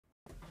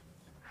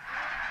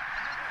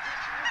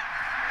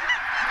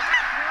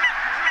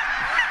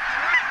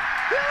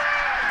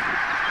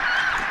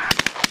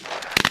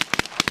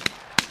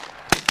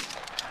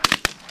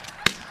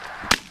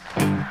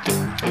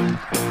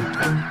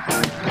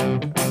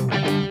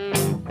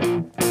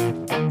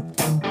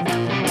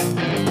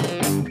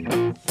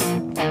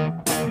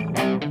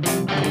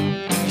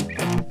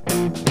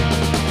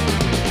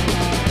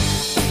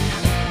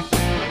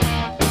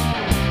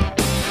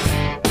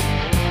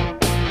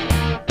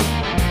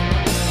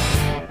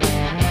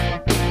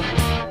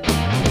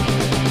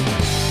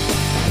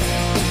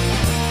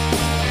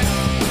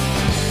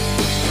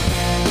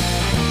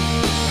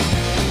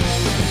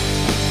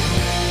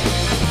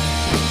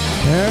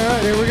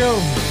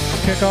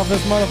kick off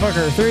this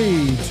motherfucker.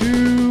 3,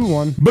 2,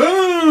 1.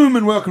 Boom!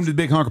 And welcome to the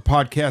Big Honker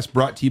Podcast,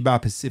 brought to you by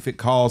Pacific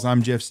Calls.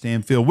 I'm Jeff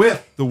Stanfield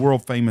with the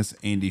world famous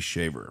Andy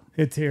Shaver.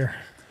 It's here.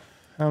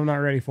 I'm not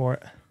ready for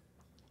it.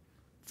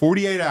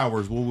 48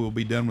 hours, we'll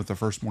be done with the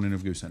first morning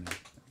of goose hunting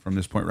from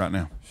this point right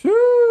now.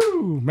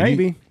 Shoo!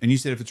 Maybe. And you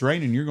said if it's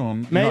raining, you're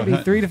going. Maybe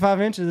 3 to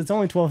 5 inches. It's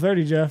only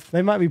 12:30, Jeff.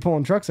 They might be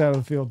pulling trucks out of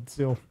the field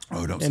still.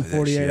 Oh, don't in say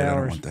 48 that shit. hours. I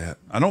don't want that.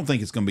 I don't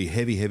think it's going to be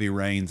heavy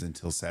rains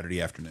until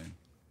Saturday afternoon.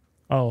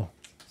 Oh,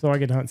 so I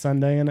get to hunt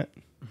Sunday in it?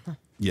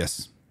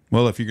 Yes.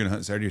 Well, if you're going to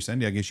hunt Saturday or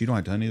Sunday, I guess you don't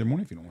have to hunt either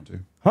morning if you don't want to.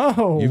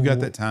 Oh. You've got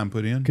that time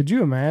put in. Could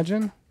you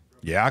imagine?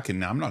 Yeah, I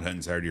can. I'm not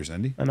hunting Saturday or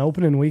Sunday. An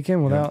opening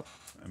weekend without...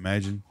 Yeah.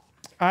 Imagine.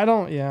 I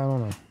don't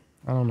know.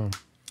 A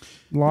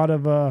lot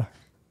of...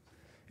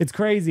 It's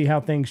crazy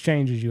how things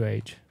change as you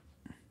age.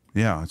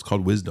 Yeah, it's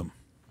called wisdom.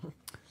 You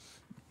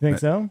think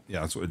so?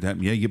 Yeah, that's what.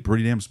 Yeah, you get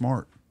pretty damn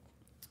smart.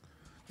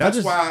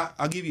 That's why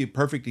I'll give you a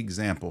perfect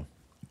example.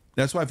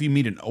 That's why if you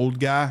meet an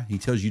old guy, he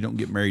tells you don't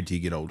get married till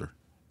you get older.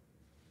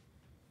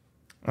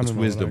 I don't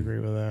know wisdom. I agree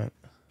with that.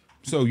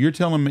 So you're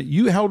telling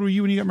me how old were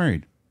you when you got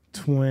married?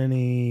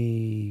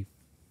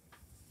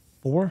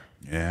 24.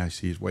 Yeah,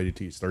 he's waited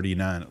till he's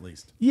 39 at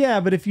least. Yeah,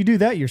 but if you do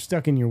that, you're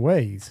stuck in your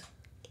ways.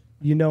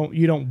 You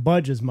don't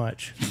budge as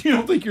much. You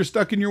don't think you're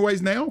stuck in your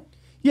ways now?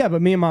 Yeah,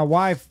 but me and my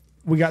wife,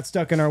 we got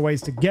stuck in our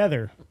ways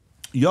together.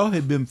 Y'all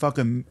had been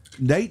fucking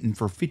dating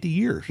for 50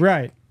 years.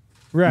 Right.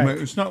 I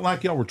mean, it's not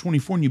like y'all were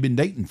 24 and you've been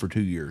dating for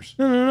 2 years.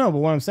 No. But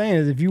what I'm saying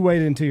is, if you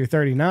waited until you're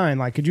 39,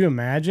 like, could you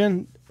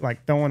imagine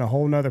like throwing a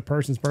whole nother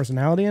person's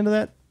personality into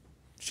that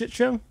shit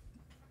show?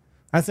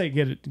 I say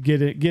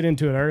get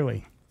into it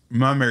early.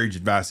 My marriage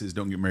advice is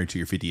don't get married till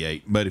you're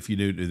 58. But if you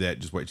do that,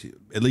 just wait till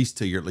at least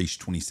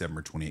 27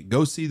 or 28.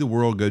 Go see the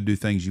world. Go do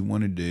things you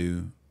want to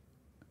do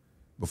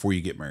before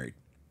you get married.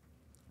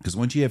 Because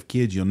once you have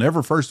kids, you'll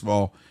never. First of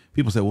all,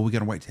 people say, "Well, we got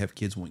to wait to have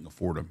kids when we can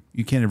afford them."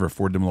 You can't ever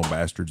afford them little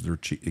bastards. They're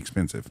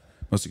expensive.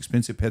 Most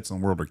expensive pets in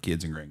the world are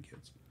kids and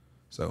grandkids.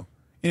 So,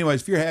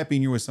 anyways, if you're happy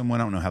and you're with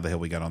someone, I don't know how the hell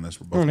we got on this.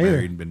 We're both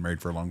married and been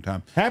married for a long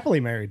time. Happily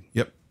married.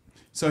 Yep.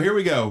 So here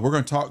we go. We're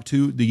going to talk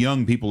to the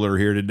young people that are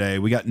here today.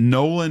 We got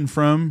Nolan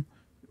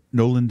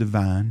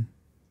Devine.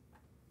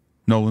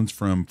 Nolan's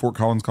from Fort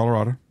Collins,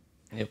 Colorado.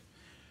 Yep.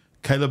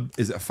 Caleb,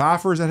 is it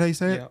Pfeiffer? Is that how you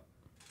say it? Yep.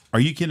 Are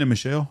you kidding,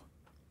 Michelle?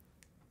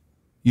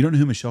 You don't know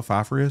who Michelle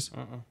Pfeiffer is?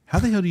 How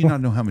the hell do you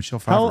not know how Michelle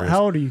Pfeiffer is?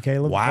 How old are you,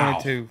 Caleb?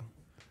 Wow. 22.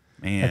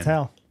 Man. That's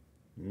Hal.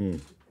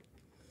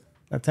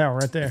 That's Hal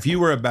right there. If you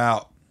were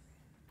about...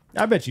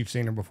 I bet you've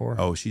seen her before.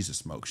 Oh, she's a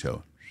smoke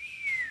show.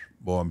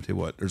 Boy, I'm tell you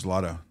what, there's a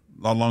lot of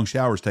long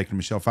showers taken to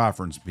Michelle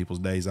Pfeiffer in some people's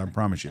days, I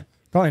promise you.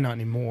 Probably not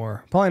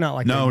anymore. Probably not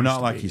like No,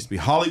 not like it used to be.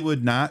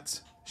 Hollywood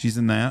Nights, she's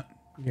in that.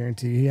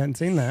 Guarantee he hadn't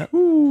seen that.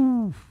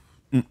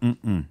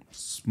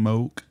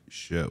 Smoke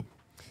show.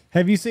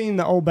 Have you seen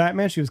the old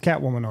Batman? She was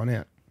Catwoman on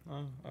it.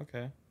 Oh,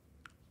 okay.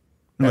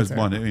 No, it's That's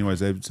blonde.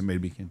 Anyways, they had somebody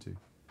to be into.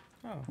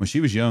 Oh. When she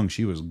was young,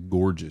 she was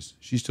gorgeous.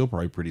 She's still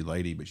probably a pretty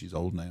lady, but she's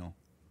old now.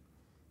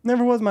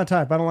 Never was my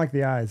type. I don't like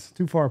the eyes.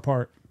 Too far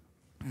apart.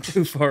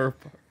 Too far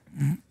apart.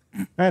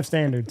 I have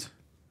standards.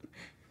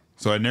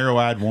 So a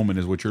narrow-eyed woman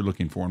is what you're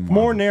looking for. In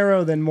More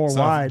narrow than more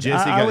wide.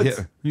 Jesse got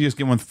hit. You just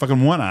get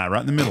one eye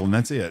right in the middle, and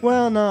that's it.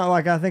 Well, no,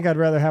 like I think I'd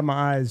rather have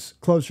my eyes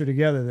closer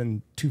together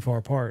than too far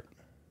apart.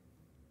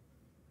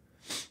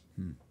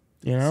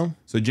 You know?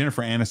 So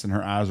Jennifer Aniston,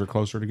 her eyes are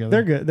closer together?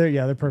 They're good.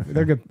 They're perfect.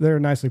 They're good. They're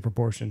nicely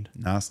proportioned.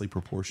 Nicely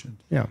proportioned.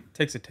 Yeah.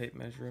 Takes a tape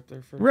measure up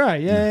there first.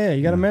 Right. Yeah.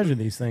 You got to measure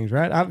these things,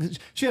 right?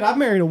 I've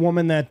married a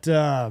woman that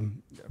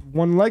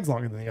one leg's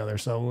longer than the other.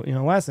 So,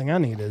 last thing I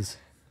need is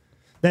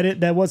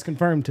that was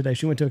confirmed today.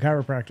 She went to a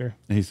chiropractor.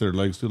 And he said her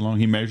leg's too long.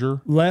 He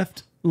measure?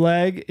 Left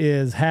leg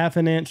is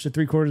 1/2 inch to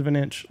 3/4 of an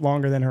inch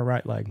longer than her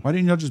right leg. Why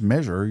didn't you just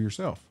measure her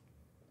yourself?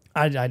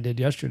 I did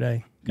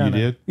yesterday. Kinda.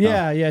 You did?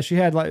 Yeah. She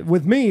had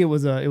with me. It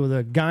was a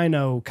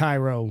gyno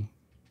chiro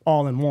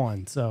all in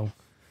one. So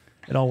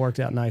it all worked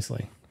out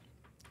nicely.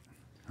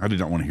 I did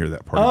not want to hear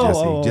that part of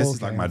Jesse.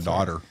 Jesse's okay. like my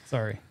daughter.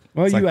 Sorry.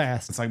 Well, It's you like,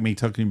 asked. It's like me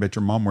talking about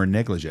your mom wearing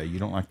negligee. You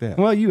don't like that.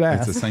 Well, you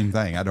asked. It's the same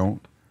thing. I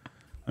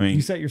mean,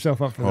 You set yourself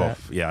up for that.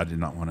 Yeah, I did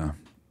not want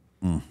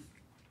to.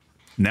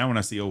 Now when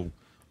I see old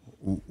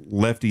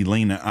lefty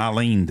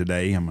Eileen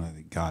today, I'm going to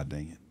think, God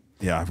dang it.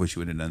 Yeah, I wish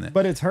you would have done that.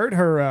 But it's hurt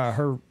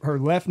her. Her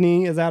left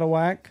knee is out of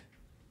whack,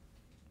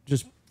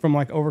 just from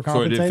overcompensating.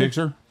 So it did fix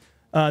her?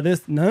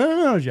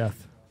 No,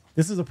 Jeff.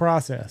 This is a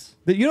process.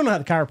 You don't know how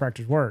the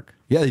chiropractors work.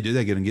 Yeah, they do.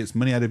 They get some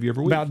money out of you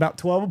every week. About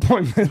 12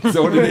 appointments. Is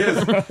that what it is?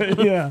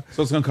 Yeah.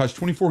 So it's going to cost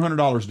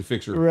 $2,400 to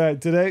fix her.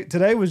 Right.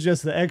 Today was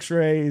just the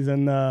X-rays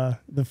and the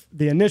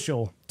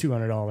initial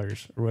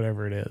 $200 or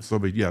whatever it is. So,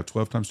 but yeah,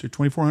 12 times 2,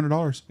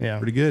 $2,400. Yeah.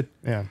 Pretty good.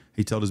 Yeah.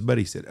 He told his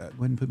buddy, he said, go ahead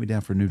and put me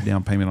down for a new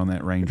down payment on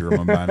that Ranger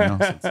I'm going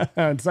to buy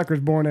now. Sucker's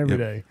born every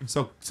day.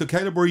 So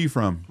Caleb, where are you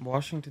from?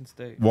 Washington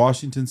State.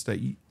 Washington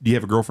State. Do you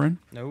have a girlfriend?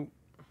 Nope.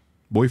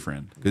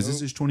 Boyfriend? Because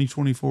this is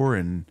 2024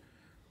 and,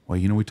 well,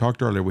 we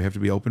talked earlier, we have to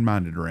be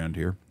open-minded around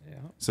here. Yeah.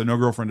 So no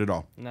girlfriend at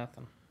all?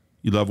 Nothing.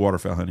 You love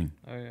waterfowl hunting?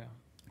 Oh, yeah.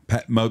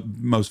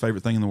 Most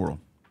favorite thing in the world?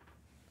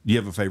 Do you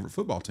have a favorite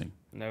football team?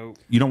 Nope.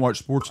 You don't watch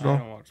sports at I all?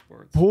 don't watch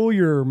sports. Pull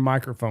your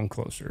microphone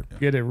closer.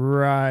 Get it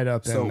right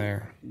up So, in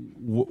there. You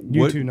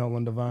What, too,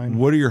 Nolan Devine.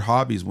 what are your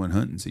hobbies when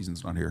hunting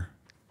season's not here?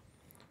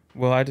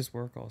 Well, I just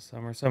work all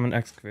summer, so I'm an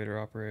excavator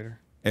operator.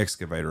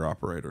 Excavator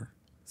operator.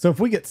 So if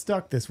we get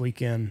stuck this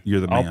weekend, You're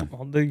the man.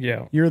 I'll do,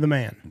 yeah. you're the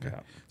man. Yeah.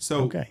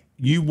 So Okay.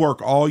 you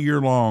work all year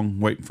long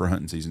waiting for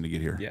hunting season to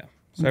get here. Yeah.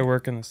 So I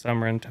work in the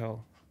summer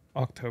until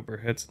October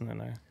hits, and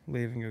then I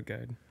leave and go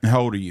guide.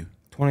 How old are you?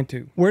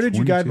 22. Where did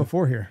you guide 22.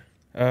 before here?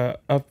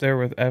 Up there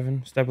with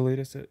Evan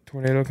Stabilitas at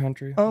Tornado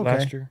Country Oh, okay.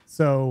 last year.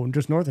 So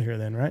just north of here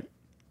then, right?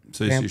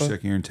 So this is your Tampa.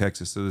 second year in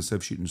Texas. So instead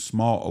of shooting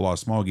a lot of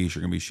small geese,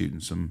 you're going to be shooting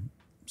some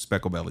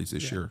speckle bellies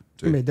this year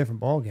It's going to be too. a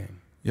different ball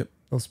game. Yep.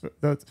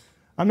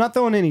 I'm not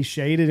throwing any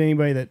shade at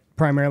anybody that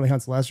primarily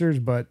hunts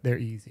lessers, but they're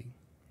easy.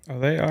 Oh,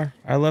 they are.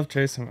 I love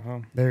chasing at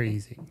home. They're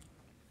easy.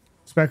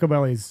 Speckle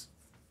bellies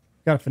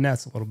got to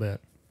finesse a little bit,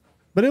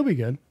 but it'll be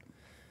good.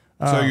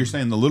 So you're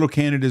saying the little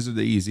Canadas are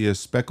the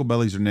easiest, speckle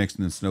bellies are next,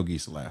 and then snow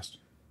geese are last.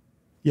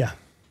 Yeah.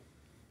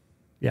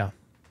 Yeah.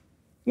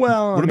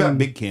 Well, What I about mean,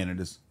 big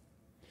Canadas?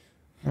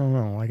 I don't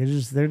know. Like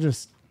they're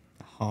just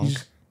you Honk.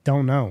 just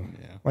don't know.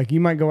 Yeah. Like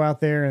you might go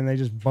out there and they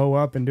just bow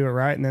up and do it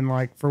right, and then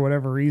like for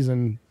whatever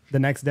reason, the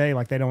next day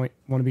like they don't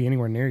want to be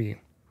anywhere near you.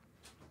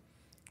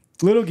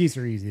 Little geese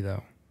are easy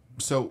though.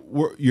 So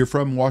you're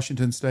from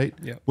Washington State?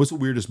 Yep. What's the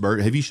weirdest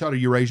bird? Have you shot a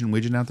Eurasian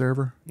widgeon out there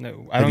ever?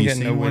 No, I Have don't you get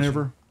seen no one widgeon.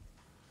 ever?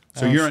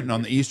 So don't you're shoot hunting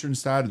on the eastern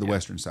side or the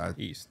western side?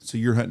 East. So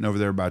you're hunting over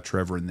there by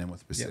Trevor and then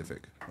with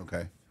Pacific.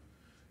 Okay.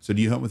 So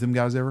do you hunt with them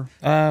guys ever?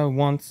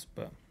 Once,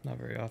 but not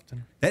very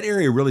often. That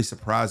area really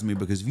surprised me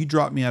because if you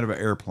dropped me out of an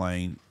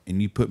airplane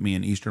and you put me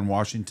in eastern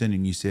Washington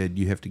and you said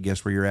you have to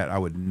guess where you're at, I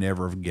would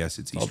never have guessed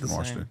it's all eastern the same.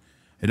 Washington.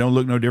 It don't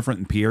look no different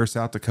than Pierre,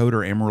 South Dakota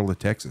or Amarillo,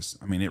 Texas.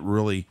 I mean, it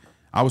really,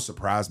 I was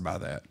surprised by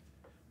that.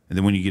 And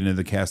then when you get into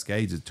the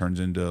Cascades, it turns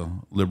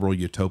into liberal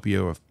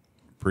utopia of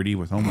pretty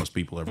with homeless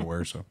people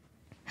everywhere. So,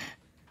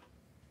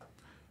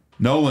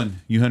 Nolan,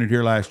 you hunted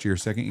here last year,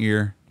 second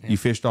year. You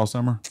fished all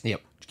summer?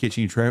 Yep. Did you catch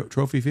any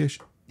trophy fish?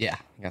 Yeah,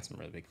 got some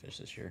really big fish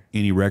this year.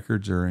 Any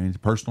records or any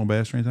personal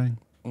best or anything?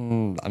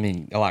 I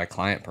mean, a lot of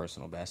client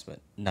personal best, but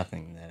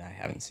nothing that I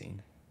haven't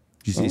seen.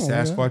 Did you see Oh,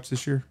 yeah. Sasquatch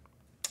this year?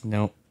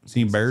 Nope.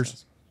 Seen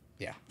bears?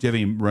 Yeah. Did you have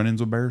any run-ins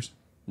with bears?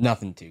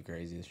 Nothing too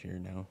crazy this year,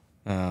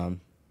 no.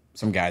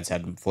 Some guides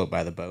had them float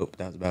by the boat, but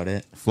that was about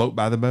it. Float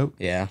by the boat?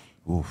 Yeah.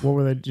 What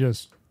were they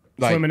just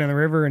Like- swimming in the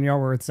river and y'all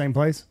were at the same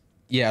place?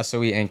 Yeah, so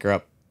we anchor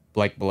up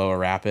like below a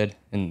rapid,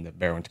 and the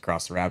bear went to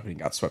cross the rapid and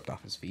got swept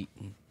off his feet.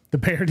 The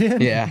bear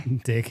did? Yeah.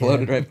 Dickhead.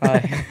 Floated right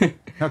by.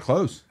 How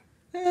close?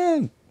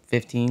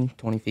 15,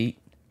 20 feet.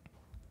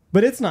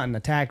 But it's not in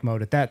attack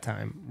mode at that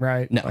time,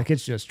 right? No. Like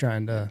it's just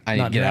trying to I need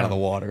to not get out of the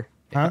drown. water.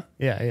 Huh?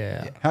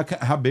 Yeah.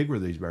 How big were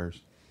these bears?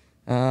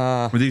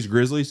 Were these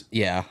grizzlies?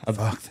 Yeah.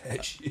 Fuck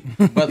that shit.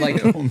 But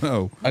like I don't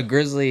know. a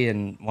grizzly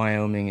in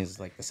Wyoming is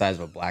like the size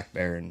of a black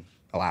bear in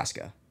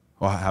Alaska.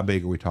 Well, how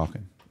big are we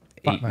talking?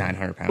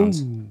 900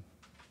 pounds.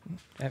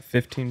 At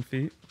 15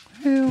 feet.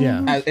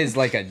 Yeah. Is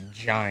like a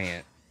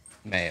giant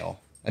male.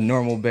 A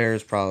normal bear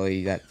is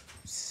probably that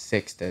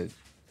 6 to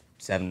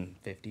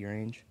 750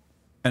 range.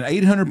 An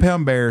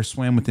 800-pound bear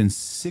swam within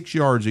 6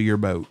 yards of your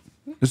boat.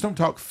 Let's don't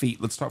talk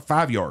feet. Let's talk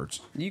 5 yards.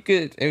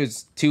 It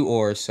was 2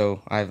 oars,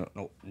 so I have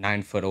a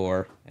 9-foot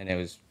oar, and it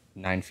was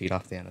 9 feet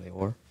off the end of the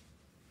oar.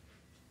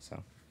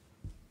 So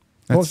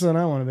Closer than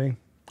I want to be.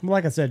 Well,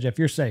 like I said, Jeff,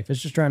 you're safe. It's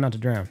just trying not to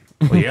drown.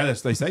 Well, yeah,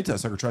 that's they say.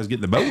 Sucker tries to get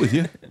in the boat with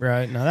you.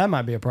 Right. Now that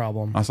might be a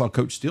problem. I saw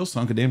Coach Steele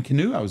sunk a damn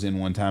canoe I was in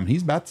one time.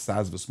 He's about the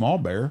size of a small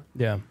bear.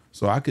 Yeah.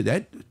 So I could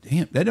that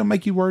don't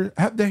make you worry.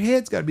 Their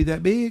head's got to be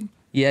that big.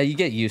 yeah, you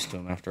get used to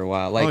them after a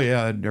while. Like Oh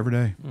yeah, every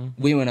day.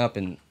 we went up,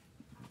 and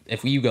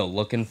if you go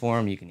looking for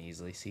them, you can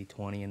easily see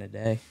 20 in a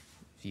day.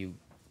 If you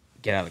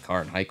get out of the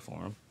car and hike for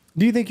them.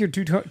 Do you think you're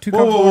too Whoa,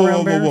 comfortable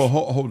around bears?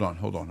 Hold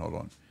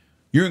on.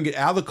 You're gonna get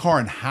out of the car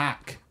and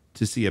hike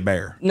to see a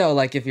bear. No,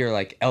 like if you're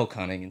like elk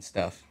hunting and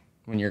stuff,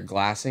 when you're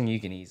glassing, you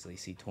can easily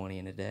see 20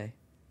 in a day.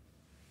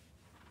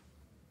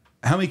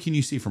 How many can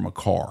you see from a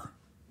car?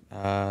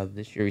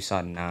 This year we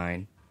saw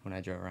 9 when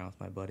I drove around with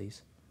my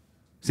buddies.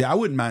 See, I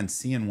wouldn't mind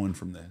seeing one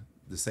from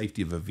the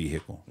safety of a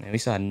vehicle. And we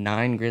saw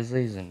 9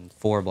 grizzlies and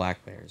 4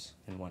 black bears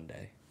in one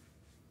day.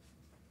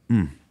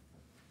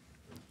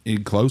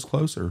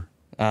 Closer.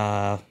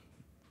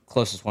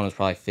 Closest one was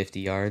probably 50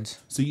 yards.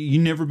 So you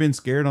never been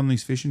scared on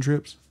these fishing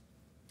trips?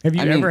 Have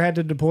you I mean- ever had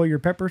to deploy your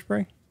pepper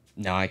spray?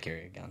 No, I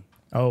carry a gun.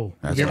 Oh,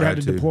 That's have you ever what I had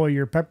to had to. deploy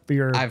your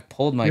pepper? I've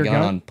pulled my your gun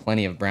gun? on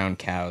plenty of brown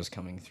cows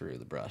coming through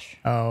the brush.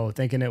 Oh,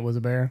 thinking it was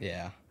a bear.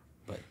 Yeah,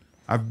 but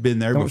I've been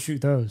there Don't before.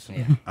 shoot those.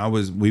 yeah.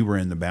 We were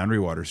in the Boundary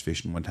Waters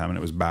fishing one time, and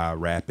it was by a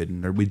rapid,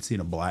 and we'd seen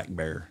a black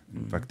bear.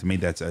 In fact, to me,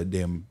 that's a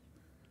damn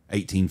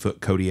 18-foot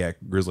Kodiak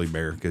grizzly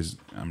bear because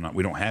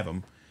we don't have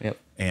them. Yep.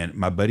 And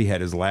my buddy had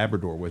his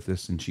Labrador with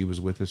us, and she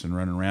was with us and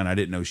running around. I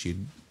didn't know she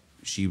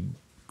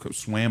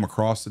swam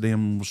across the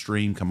damn little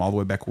stream, come all the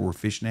way back where we're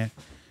fishing at,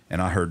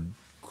 and I heard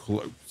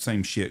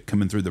same shit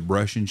coming through the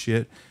brush and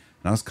shit.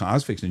 And I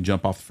was fixing to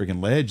jump off the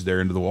freaking ledge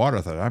there into the water.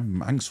 I thought, I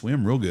can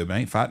swim real good, but I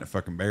ain't fighting a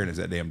fucking bear. And as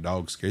that damn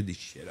dog scared the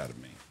shit out of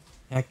me.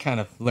 I kind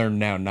of learned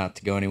now not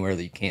to go anywhere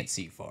that you can't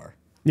see far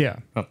Yeah.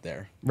 up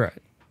there. Right.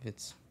 You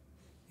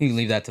can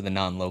leave that to the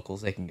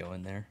non-locals. They can go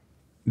in there.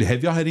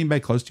 Have y'all had anybody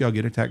close to y'all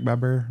get attacked by a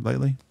bear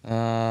lately?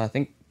 I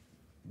think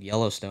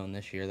Yellowstone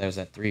this year, there was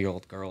that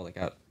 3-year-old girl that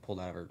got pulled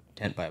out of her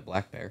tent by a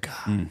black bear.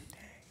 God.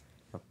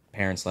 Her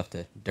parents left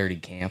a dirty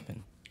camp.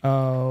 And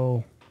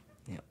Oh.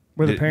 yeah.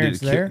 Were the parents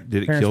there?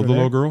 Did it Parents kill were the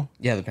there? little girl?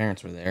 Yeah, the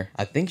parents were there.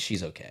 I think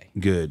she's okay.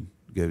 Good.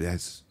 I'm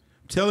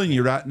telling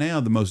you right now,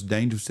 the most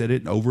dangerous, said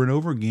it over and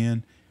over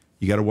again,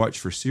 you got to watch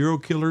for serial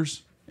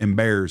killers and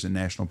bears in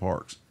national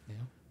parks. Yeah.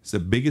 It's the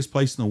biggest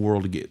place in the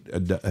world to get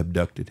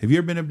abducted. Have you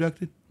ever been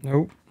abducted?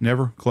 Nope.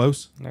 Never?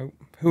 Close? Nope.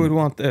 Who would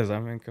want this? I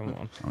mean, come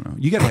on. I don't know.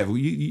 You got to have,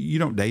 you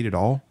don't date at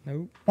all?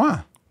 Nope.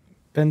 Why?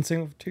 Been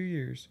single for 2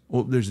 years.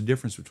 Well, there's a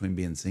difference between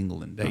being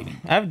single and dating.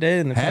 I've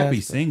dated in the Happy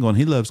past. single, and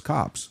he loves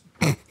cops.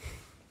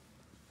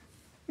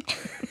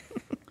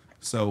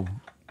 So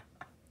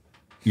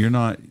you're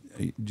not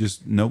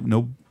just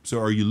no. So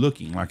are you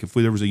looking like if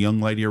there was a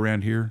young lady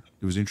around here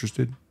that was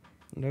interested?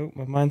 Nope.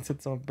 My mind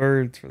sits on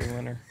birds for the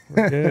winter.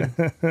 We're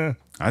good.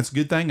 That's a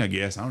good thing, I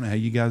guess. I don't know how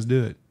you guys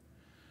do it.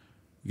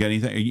 You got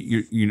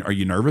anything? Are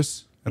you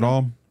nervous at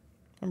all?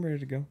 I'm ready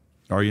to go.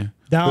 Are you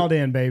Dialed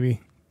in,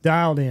 baby.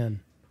 Dialed in.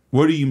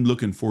 What are you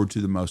looking forward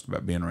to the most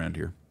about being around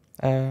here?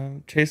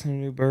 Chasing a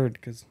new bird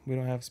because we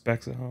don't have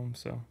specs at home.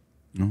 So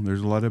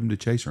There's a lot of them to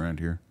chase around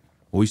here.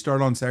 Well, we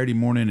start on Saturday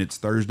morning. It's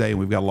Thursday, and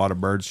we've got a lot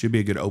of birds. Should be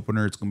a good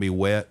opener. It's going to be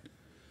wet.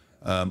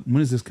 When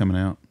is this coming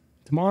out?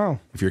 Tomorrow.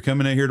 If you're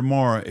coming out here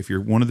tomorrow, if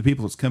you're one of the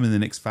people that's coming the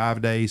next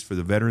 5 days for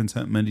the Veterans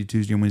Hunt, Monday,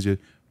 Tuesday, and Wednesday,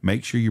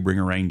 make sure you bring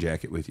a rain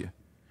jacket with you.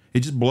 It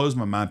just blows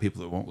my mind,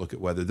 people that won't look at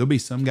weather. There'll be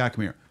some guy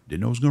come here,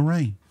 didn't know it was going to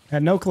rain.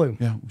 Had no clue.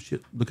 Yeah, well,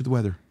 shit, look at the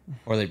weather.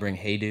 Or they bring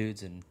hay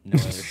dudes and no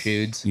other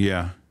shoes.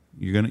 Yeah,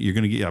 you're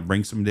gonna get,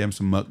 bring some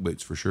muck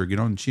boots for sure. Get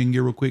on the shin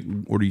gear real quick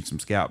and order you some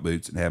scout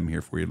boots and have them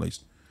here for you at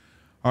least.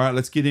 All right,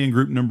 let's get in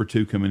group number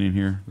 2 coming in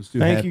here. Let's do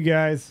Thank you,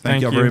 guys.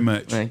 Thank y'all you. very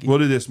much. Thank you. We'll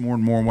do this more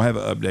and more, and we'll have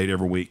an update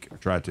every week. I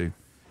try to.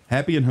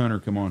 Happy and Hunter,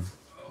 come on.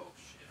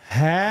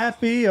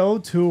 Happy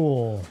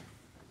O'Toole.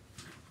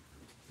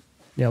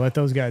 Yeah, let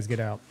those guys get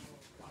out.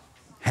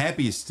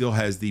 Happy still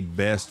has the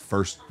best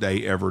first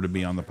day ever to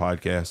be on the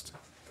podcast.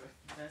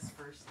 Best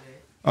first day.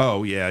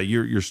 Oh yeah,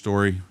 your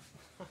story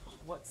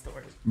What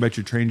story? about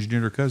your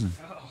transgender cousin.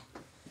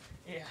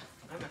 Yeah,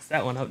 I messed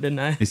that one up, didn't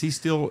I? Is he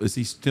still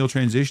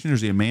transitioning, or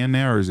is he a man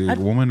now, or is he a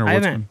woman, or I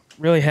what's haven't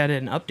really had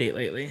an update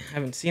lately. I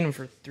haven't seen him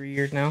for 3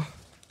 years now.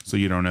 So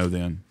you don't know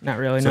then? Not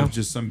really, So no. if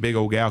just some big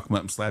old gal come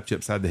up and slapped you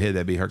upside the head,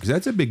 that'd be her, because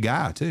that's a big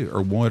guy too,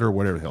 or what, or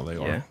whatever the hell they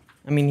are. Yeah.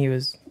 I mean, he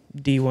was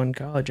D1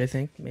 college, I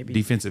think, maybe.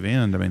 Defensive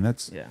end. I mean,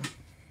 that's Yeah.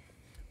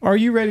 Are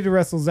you ready to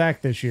wrestle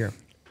Zach this year?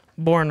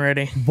 Born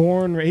ready.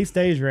 He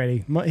stays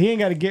ready. He ain't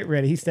got to get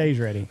ready. He stays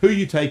ready. who are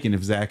you taking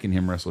if Zach and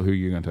him wrestle? Who are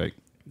you going to take?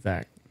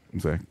 Zach.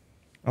 Zach.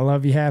 I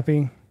love you,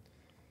 Happy.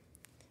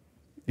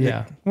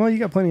 Yeah. Well, you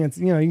got plenty of,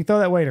 you can throw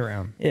that weight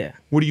around. Yeah.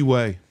 What do you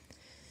weigh?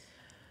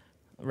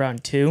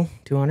 Around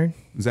 200.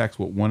 Zach's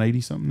what,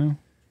 180 something now?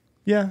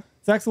 Yeah.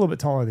 Zach's a little bit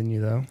taller than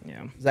you, though.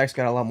 Yeah. Zach's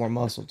got a lot more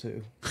muscle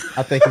too.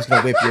 I think he's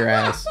gonna whip your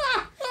ass.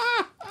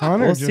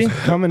 Hunter We'll just see.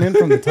 coming in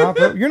from the top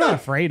rope. You're not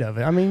afraid of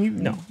it. I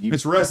mean, you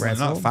It's wrestling, not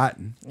wrestled.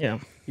 fighting. Yeah.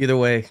 Either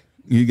way,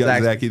 You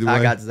got Zach either way.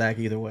 I got Zach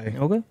either way.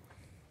 Okay.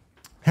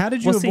 How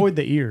did you We'll see. avoid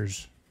the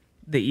ears?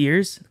 The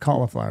ears,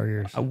 Cauliflower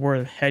ears. I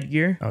wore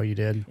headgear. Oh, you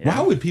did? Yeah.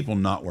 Why would people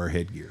not wear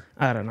headgear?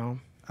 I don't know.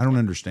 I don't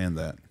understand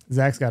that.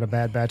 Zach's got a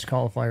bad batch of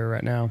cauliflower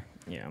right now.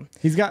 Yeah.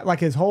 He's got, like,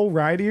 his whole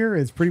right ear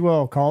is pretty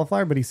well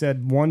cauliflower, but he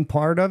said one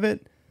part of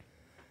it,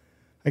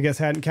 I guess,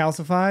 hadn't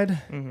calcified,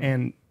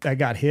 and that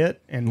got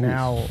hit, and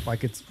now,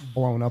 like, it's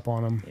blown up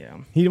on him. Yeah.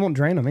 He won't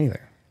drain them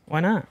either. Why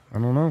not? I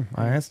don't know.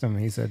 I asked him.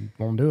 He said,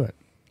 won't do it.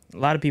 A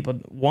lot of people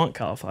want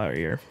cauliflower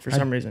ear for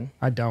some reason.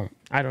 I don't.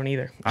 I don't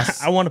either.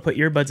 I want to put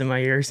earbuds in my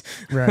ears.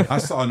 Right. I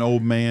saw an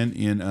old man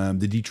in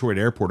the Detroit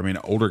airport. I mean,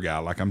 an older guy,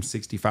 like I'm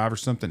 65 or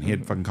something. He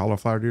had fucking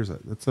cauliflower ears.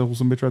 That's a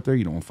wholesome bitch right there.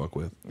 You don't want to fuck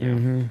with. Yeah. I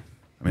mean,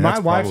 My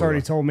that's wife's probably already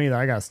why. told me that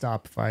I got to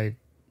stop if I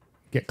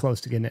get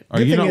close to getting it. Are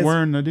Good you thing not is-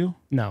 wearing the deal?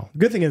 No.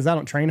 Good thing is I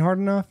don't train hard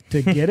enough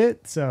to get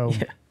it, so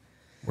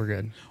we're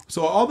good.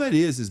 So all that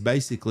is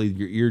basically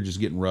your ear just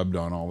getting rubbed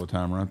on all the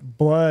time, right?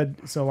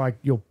 Blood, so like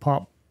you'll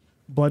pop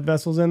blood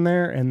vessels in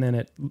there, and then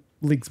it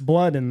leaks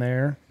blood in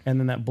there, and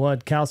then that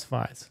blood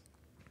calcifies.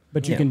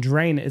 But you Yeah. can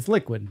drain it. It's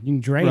liquid. You can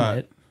drain Right.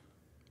 it.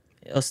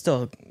 It'll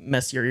still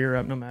mess your ear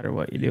up no matter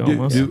what you do, Do,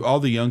 almost. do all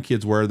the young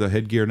kids wear the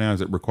headgear now? Is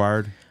it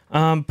required?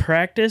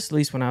 Practice, at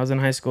least when I was in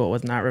high school, it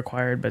was not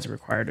required, but it's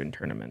required in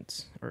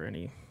tournaments or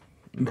any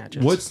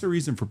matches. What's the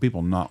reason for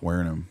people not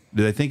wearing them?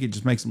 Do they think it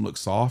just makes them look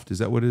soft? Is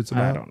that what it's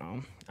about? I don't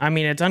know. I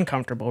mean, it's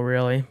uncomfortable,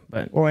 really,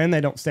 but Well, and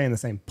they don't stay in the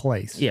same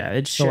place. yeah,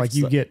 it So like shifts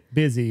you the- get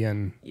busy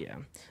and yeah,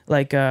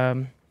 like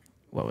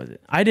what was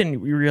it? I didn't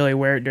really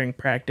wear it during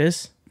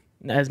practice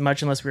as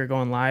much unless we were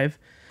going live.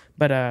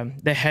 But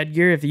the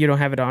headgear, if you don't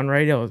have it on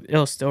right,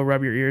 it'll still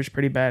rub your ears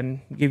pretty bad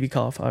and give you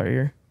cauliflower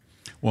ear.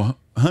 Well,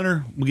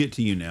 Hunter, we'll get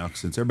to you now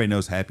since everybody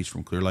knows Happy's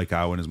from Clear Lake,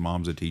 Iowa, and his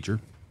mom's a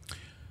teacher.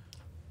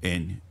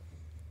 And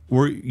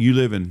where you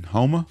live in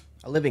Houma?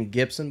 I live in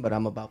Gibson, but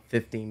I'm about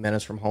 15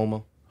 minutes from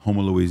Houma.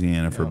 Houma,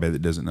 Louisiana, for everybody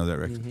that doesn't know that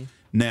record.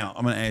 Now,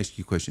 I'm going to ask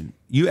you a question.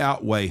 You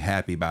outweigh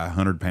Happy by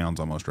 100 pounds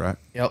almost, right?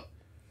 Yep.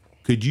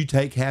 Could you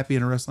take Happy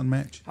in a wrestling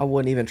match? I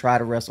wouldn't even try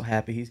to wrestle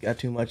Happy. He's got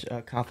too much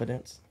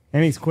confidence.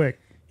 And he's quick.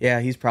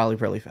 Yeah, he's probably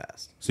really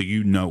fast. So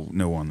you know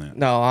on that.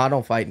 No, I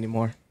don't fight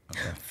anymore.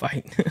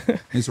 Fight.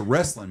 It's a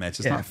wrestling match.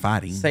 It's not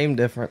fighting. Same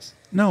difference.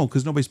 No,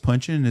 because nobody's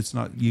punching. It's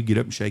not. You get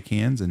up and shake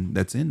hands, and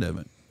that's the end of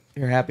it.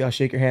 You're happy I'll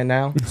shake your hand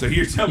now? So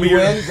you're telling me You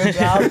win. Good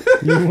job.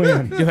 You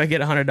win. Do I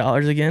get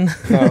 $100 again?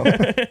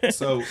 No,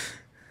 So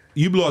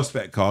you blow a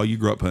spec call. You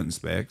grew up hunting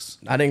specs.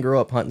 I didn't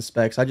grow up hunting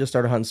specs. I just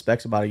started hunting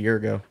specs about a year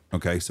ago.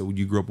 Okay, so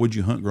you grew up. What'd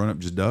you hunt growing up?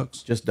 Just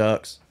ducks. Just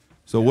ducks.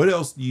 So what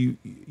else do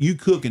you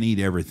cook and eat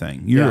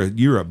everything?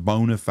 You're a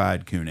bona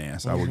fide coon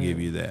ass. I will give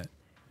you that.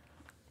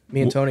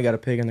 Me and Tony got a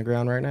pig in the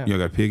ground right now. You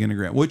got a pig in the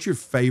ground. What's your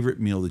favorite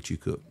meal that you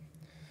cook?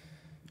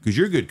 Because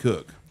you're a good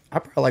cook. I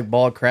probably like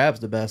boiled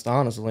crabs the best,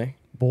 honestly.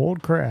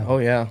 Boiled crab. Oh,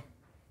 yeah.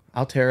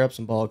 I'll tear up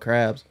some boiled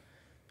crabs.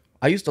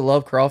 I used to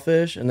love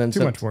crawfish, and then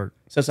Too much work.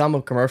 Since I'm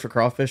a commercial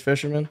crawfish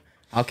fisherman,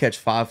 I'll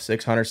catch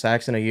 500-600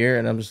 sacks in a year,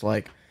 and I'm just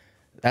like,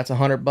 that's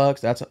 $100.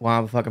 That's why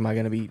the fuck am I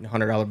going to be eating a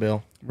 $100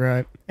 bill?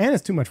 Right. And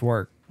it's too much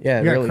work. Yeah,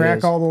 you it got to really crack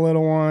is. all the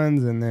little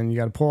ones, and then you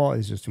got to pull.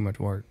 It's just too much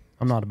work.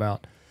 I'm not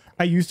about.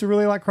 I used to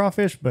really like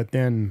crawfish, but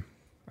then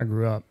I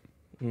grew up.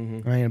 I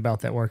ain't about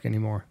that work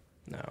anymore.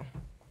 No.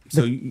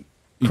 So you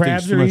Crabs think are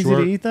it's too much easy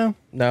work? to eat, though.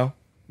 No.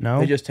 No.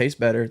 They just taste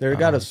better. They've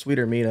got a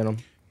sweeter meat in them.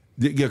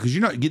 Yeah, because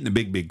you're not getting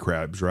the big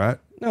crabs, right?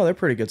 No, they're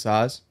pretty good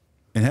size.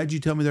 And how'd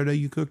you tell me the other day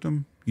you cooked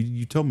them?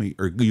 You told me,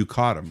 or you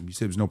caught them. You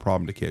said it was no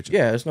problem to catch them.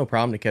 Yeah, it's no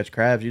problem to catch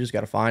crabs. You just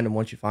got to find them.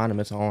 Once you find them,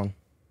 it's on.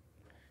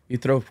 You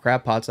throw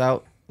crab pots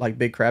out, like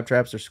big crab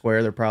traps. They're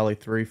square. They're probably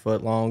 3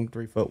 foot long,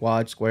 3 foot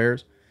wide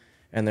squares.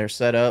 And they're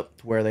set up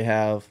to where they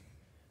have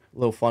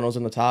little funnels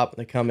in the top.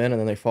 They come in and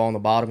then they fall on the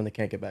bottom and they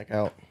can't get back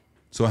out.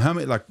 So how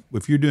many, like,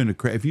 if you're doing a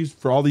crab, if you,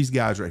 for all these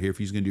guys right here, if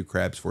you're going to do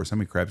crabs for us, how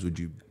many crabs would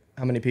you?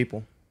 How many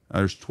people?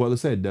 There's 12,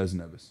 let's say a dozen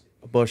of us.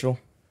 A bushel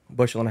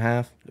and a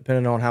half,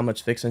 depending on how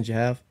much fixings you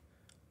have.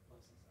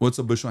 What's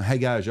a bushel? Hey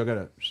guys, y'all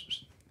got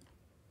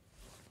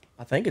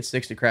I think it's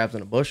 60 crabs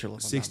in a bushel.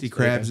 60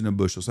 crabs in a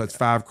bushel. So that's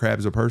 5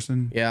 crabs a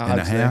person. Yeah, and I'd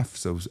a say. half.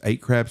 So it's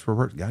 8 crabs per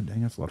person. God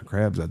dang, that's a lot of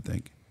crabs, I'd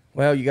think.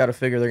 Well, you got to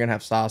figure they're going to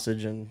have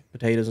sausage and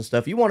potatoes and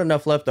stuff. You want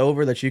enough left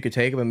over that you could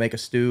take them and make a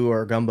stew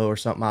or a gumbo or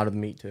something out of the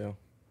meat, too.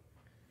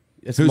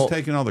 It's Who's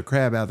taking all the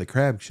crab out of the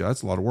crab shell?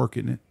 That's a lot of work,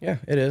 isn't it? Yeah,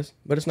 it is.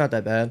 But it's not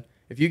that bad.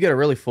 If you get a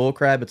really full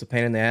crab, it's a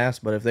pain in the ass.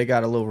 But if they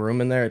got a little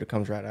room in there, it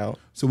comes right out.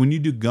 So when you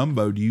do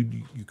gumbo, do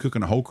you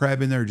cooking a whole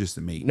crab in there or just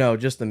the meat? No,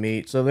 just the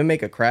meat. So they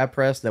make a crab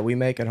press that we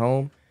make at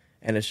home.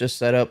 And it's just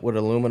set up with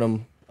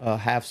aluminum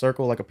half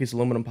circle, like a piece of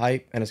aluminum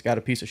pipe. And it's got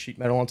a piece of sheet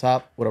metal on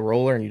top with a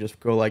roller. And you just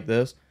go like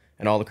this.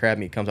 And all the crab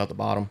meat comes out the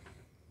bottom.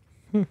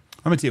 I'm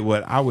going to tell you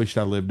what, I wish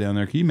I lived down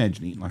there. Can you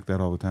imagine eating like that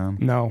all the time?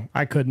 No,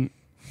 I couldn't.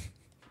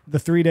 The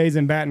 3 days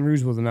in Baton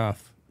Rouge was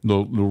enough.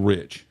 Little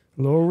rich.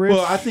 A little rich.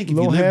 Well, I think if you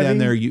little live down heavy.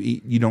 there,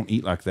 you don't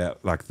eat like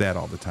that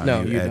all the time.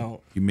 No, you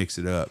don't. You mix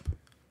it up.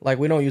 Like,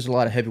 we don't use a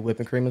lot of heavy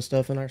whipping cream and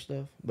stuff in our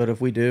stuff. But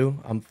if we do,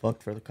 I'm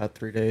fucked for the cut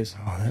 3 days.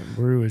 Oh, that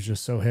brew is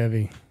just so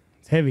heavy.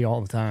 It's heavy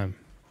all the time.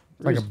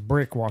 It's like a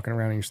brick walking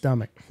around in your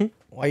stomach.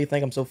 Why you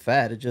think I'm so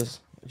fat? It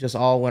just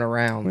all went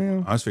around.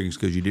 Well, I was figuring it's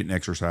because you didn't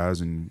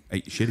exercise and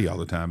ate shitty all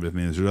the time. But if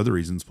there's other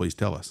reasons, please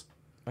tell us.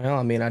 Well,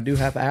 I mean, I do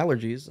have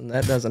allergies, and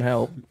that doesn't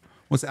help.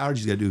 What's the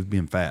allergies got to do with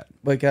being fat?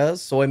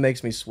 Because soy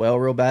makes me swell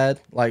real bad.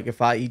 Like,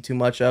 if I eat too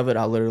much of it,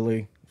 I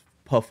literally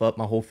puff up.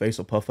 My whole face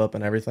will puff up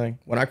and everything.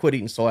 When I quit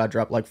eating soy, I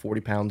dropped like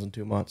 40 pounds in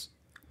 2 months.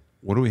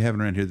 What are we having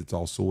around here that's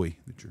all soy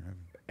that you're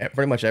having?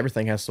 Pretty much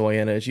everything has soy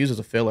in it. It's used as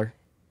a filler.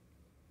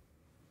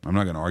 I'm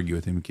not going to argue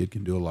with him. A kid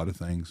can do a lot of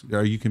things.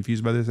 Are you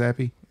confused by this,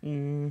 Happy?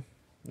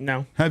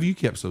 No. How have you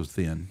kept so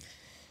thin?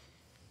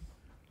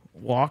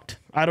 Walked.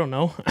 I don't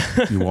know.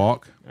 You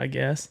walk? I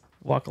guess.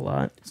 Walk a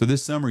lot. So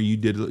this summer you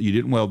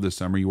didn't weld this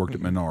summer. You worked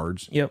at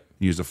Menards. Yep.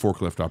 You was a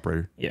forklift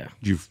operator. Yeah.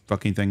 Did you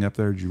fuck anything up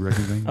there? Did you wreck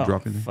anything? Oh,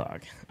 Drop anything?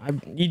 fuck.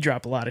 You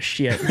drop a lot of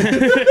shit.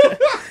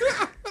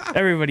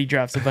 Everybody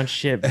drops a bunch of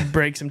shit.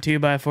 Break some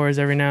 2x4s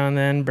every now and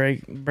then.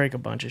 Break a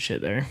bunch of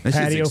shit there. That shit's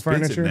Patio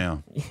expensive furniture?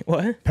 now.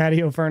 What?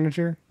 patio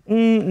furniture.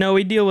 No,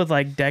 we deal with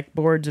like deck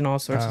boards and all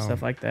sorts of Oh.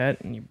 stuff like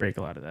that, and you break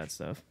a lot of that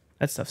stuff.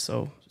 That stuff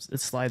so it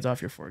slides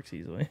off your forks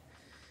easily.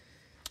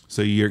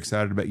 So you're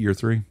excited about year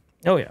 3?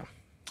 Oh yeah.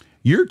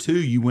 Year 2,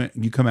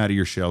 you come out of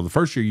your shell. The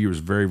first year you was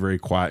very, very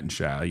quiet and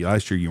shy.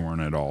 Last year you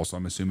weren't at all. So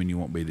I'm assuming you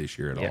won't be this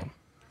year at Yeah. all.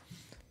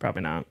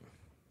 Probably not.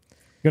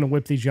 Gonna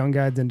whip these young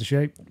guys into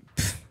shape.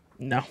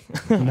 No.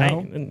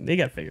 No? They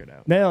got to figure it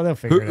out. They'll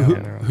figure it out.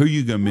 on their own. Who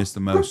you gonna miss the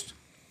most?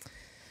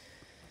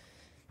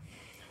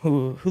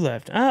 Who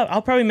left?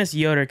 I'll probably miss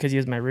Yoder because he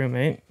was my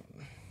roommate.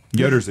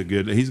 Yoder's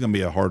he's gonna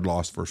be a hard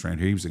loss first round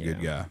here. He was a good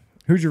guy.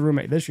 Who's your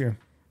roommate this year?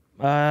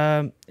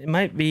 It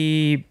might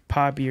be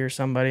Poppy or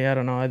somebody. I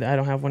don't know. I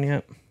don't have one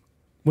yet.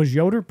 Was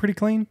Yoder pretty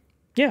clean?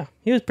 Yeah,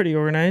 he was pretty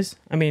organized.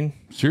 I mean,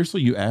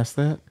 Seriously, you asked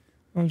that?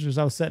 I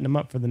was setting him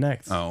up for the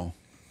next. Oh,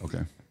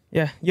 okay.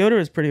 yeah, Yoder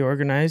was pretty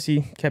organized.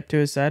 He kept to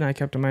his side, and I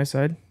kept to my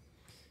side.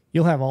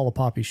 You'll have all the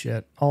Poppy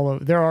shit.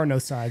 There are no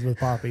sides with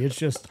Poppy. It's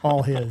just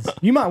all his.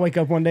 You might wake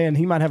up one day and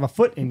he might have a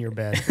foot in your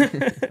bed.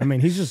 I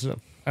mean, he's just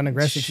an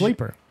aggressive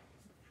sleeper.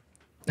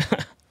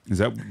 Is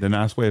that the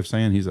nice way of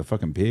saying he's a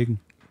fucking pig?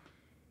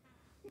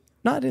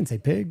 No, I didn't say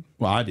pig.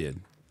 Well, I did.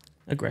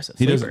 Aggressive.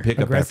 He sleeper. doesn't pick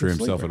up Aggressive after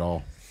himself sleeper. at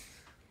all.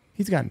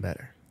 He's gotten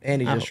better.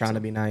 And he's I just hope trying so. to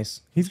be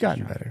nice. He's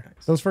gotten better.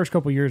 Those first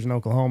couple years in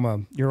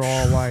Oklahoma, you're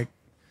all like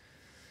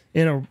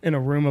in a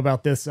room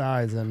about this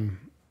size, and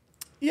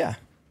yeah,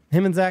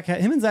 him and Zach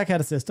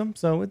had a system,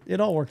 so it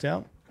all worked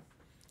out.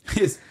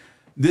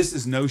 This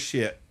is no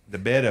shit. The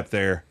bed up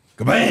there,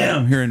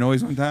 kabam! Hear a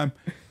noise one time.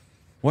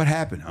 What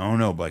happened? I don't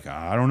know, Blake.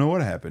 I don't know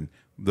what happened.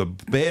 The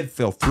bed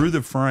fell through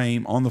the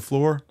frame on the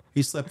floor.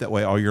 He slept that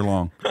way all year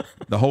long,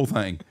 the whole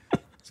thing.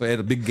 So he had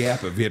a big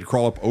gap of he had to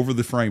crawl up over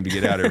the frame to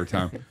get out every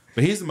time.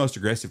 But he's the most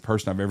aggressive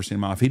person I've ever seen in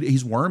my life.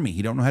 He's wormy.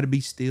 He don't know how to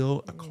be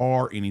still, a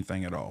car,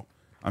 anything at all.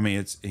 I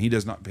mean, he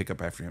does not pick up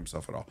after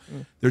himself at all.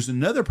 There's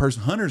another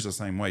person. Hunter's the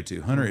same way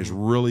too. Hunter is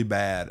really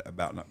bad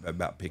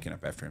about picking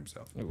up after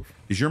himself.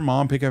 Does your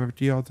mom pick up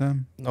after you all the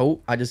time?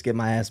 Nope, I just get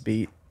my ass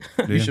beat.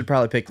 You should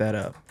probably pick that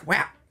up.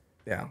 Wow.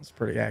 Yeah, it's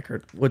pretty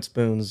accurate. Wood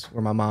spoons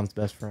were my mom's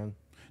best friend.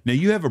 Now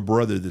you have a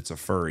brother that's a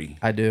furry,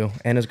 I do,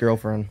 and his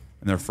girlfriend.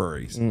 and they're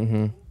furries.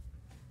 Mm-hmm.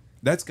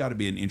 That's got to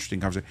be an interesting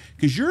conversation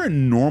because you're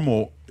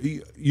normal.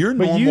 You're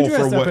But normal you for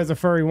dressed up what? as a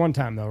furry one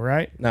time, though,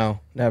 right? No,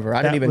 never. I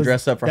That didn't even was-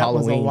 dress up for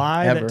Halloween. That was a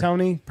lie ever. that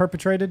Tony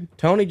perpetrated.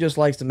 Tony just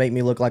likes to make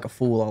me look like a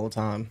fool all the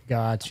time.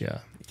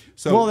 Gotcha.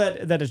 So- well,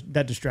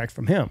 that distracts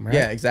from him, right?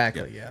 Yeah,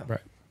 exactly. Yeah.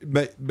 Right.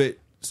 but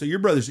so your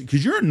brother's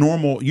because you're a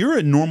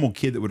normal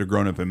kid that would have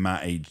grown up in my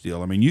age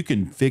deal. I mean, you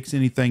can fix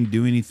anything,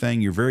 do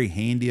anything. You're very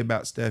handy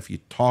about stuff. You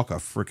talk a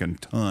freaking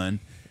ton.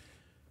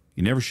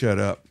 You never shut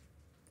up.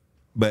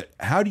 But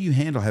how do you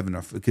handle having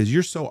because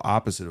you're so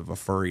opposite of a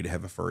furry to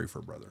have a furry for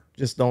a brother?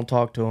 Just don't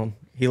talk to him.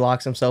 He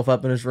locks himself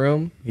up in his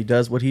room. He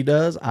does what he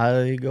does.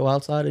 I go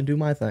outside and do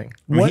my thing.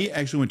 I mean, What- he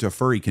actually went to a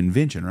furry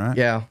convention, right?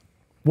 Yeah.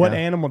 What Yeah.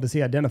 animal does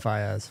he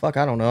identify as? Fuck,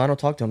 I don't know. I don't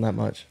talk to him that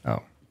much. Oh,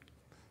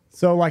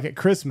 so like at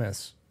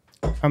Christmas,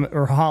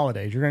 or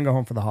holidays, you're gonna go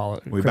home for the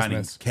holiday. We buying him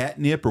Christmas.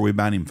 catnip or we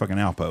buying him fucking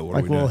Alpo? What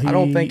Like, are we well, doing? I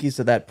don't think he's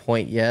to that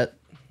point yet.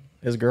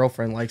 His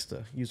girlfriend likes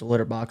to use a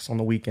litter box on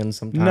the weekends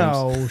sometimes.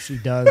 No, she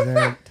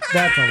doesn't.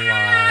 That's a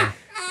lie.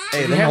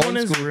 Hey, he the have one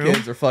in his homeschool room?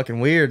 kids are fucking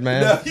weird,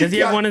 man. Does he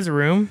have one in his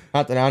room?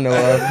 Not that I know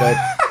of, but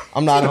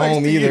I'm not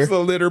home either. Use the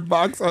litter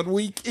box on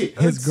weekends.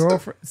 His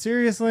girlfriend?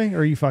 Seriously? Or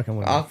are you fucking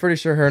with me? I'm pretty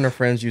sure her and her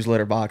friends use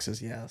litter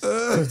boxes, yes.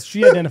 So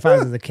she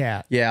identifies as a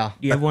cat. Yeah.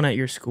 Do you have one at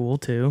your school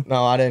too?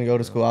 No, I didn't go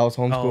to school. I was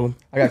homeschooled.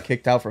 I got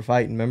kicked out for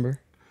fighting, remember?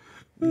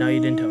 No,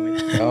 you didn't tell me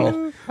that.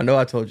 Oh, I know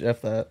I told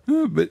Jeff that.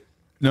 But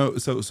no,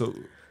 so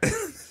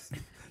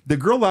the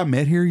girl I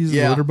met here uses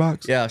a litter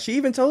box. Yeah, she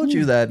even told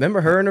you that.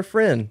 Remember her and her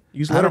friend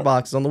use litter don't-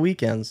 boxes on the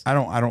weekends. I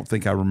don't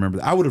think I remember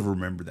that. I would have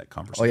remembered that Oh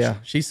conversation. yeah,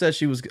 she said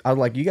she was. I was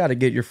like, you got to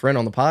get your friend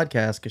on the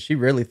podcast because she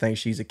really thinks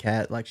she's a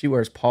cat. Like she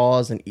wears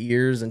paws and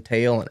ears and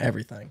tail and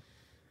everything.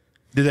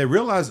 Did they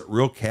realize that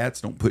real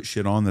cats don't put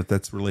shit on?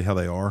 That's really how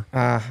they are.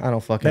 I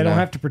don't fucking. They don't know.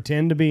 have to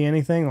pretend to be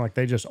anything. Like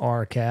they just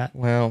are a cat.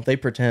 Well, they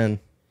pretend.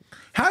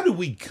 How do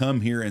we come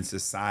here in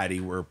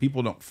society where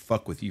people don't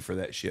fuck with you for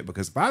that shit?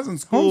 Because if I was in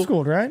school,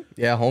 Homeschooled, right?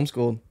 Yeah,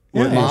 homeschooled.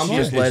 Yeah, Mom is-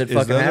 just let it is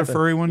fucking the other happen.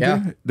 furry one Yeah.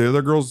 too? The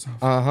other girls.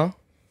 Uh-huh.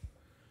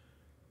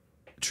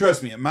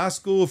 Trust me, at my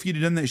school, if you'd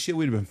have done that shit,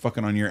 we'd have been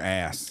fucking on your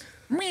ass.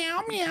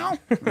 Meow meow.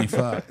 I mean,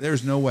 fuck.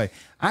 There's no way.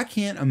 I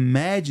can't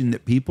imagine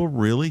that people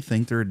really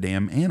think they're a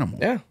damn animal.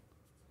 Yeah.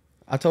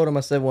 I told him, I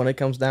said, when it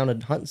comes down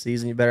to hunting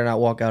season, you better not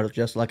walk out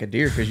just like a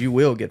deer because you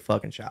will get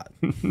fucking shot.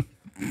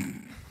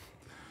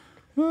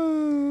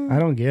 I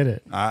don't get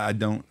it. I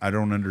don't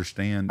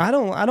understand. I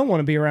don't want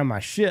to be around my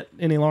shit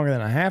any longer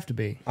than I have to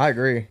be. I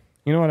agree.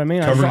 You know what I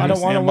mean? Covered in a I don't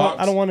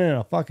sandbox? want it in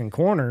a fucking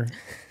corner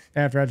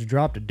after I just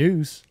dropped a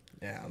deuce.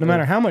 Yeah. No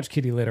matter how much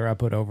kitty litter I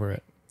put over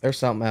it. There's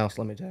something else,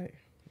 let me tell you.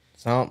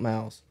 Something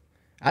else.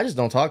 I just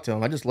don't talk to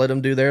them. I just let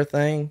them do their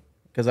thing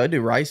because I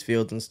do rice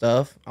fields and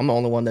stuff. I'm the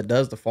only one that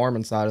does the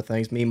farming side of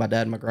things. Me, my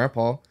dad, and my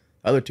grandpa.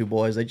 The other two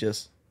boys, they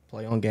just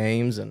play on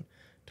games and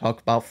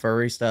talk about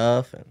furry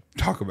stuff. And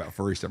Talk about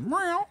furry stuff.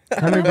 Meow.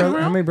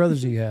 How many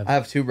brothers do you have? I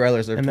have two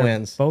brothers. They're And they're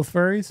twins. both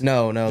furries?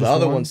 No, the Just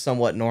other one? one's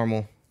somewhat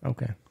normal.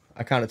 Okay.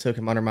 I kind of took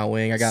him under my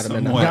wing. I got him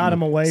in the Somewhat. Got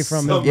him away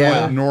from Somewhat his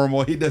Yeah.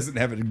 normal. He doesn't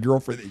have a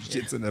girlfriend that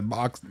shits in a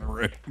box in the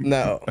room.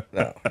 No.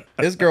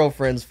 His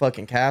girlfriend's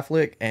fucking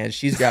Catholic, and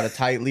she's got a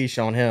tight leash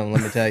on him,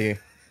 let me tell you.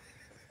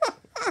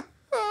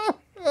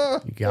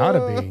 You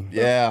gotta be.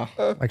 Yeah.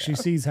 Like she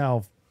sees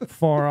how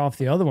far off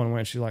the other one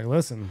went. She's like,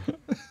 listen,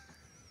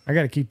 I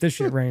got to keep this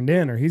shit reined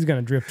in, or he's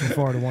gonna drift too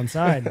far to one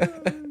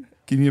side.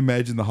 Can you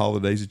imagine the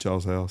holidays at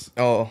y'all's house?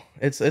 Oh,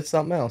 it's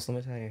something else, let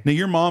me tell you. Now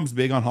your mom's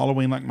big on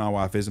Halloween like my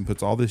wife is and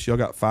puts all this. Y'all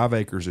got 5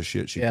 acres of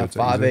shit. She Yeah, puts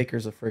 5 everything.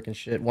 acres of freaking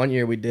shit. One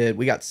year we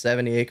got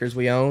 70 acres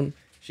we own,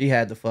 She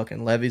had the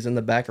fucking levees in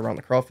the back around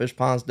the crawfish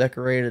ponds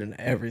decorated and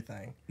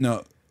everything.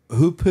 No,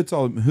 who puts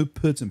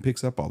and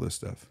picks up all this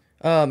stuff?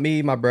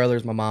 Me, my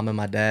brothers, my mom, and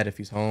my dad if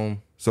he's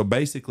home. So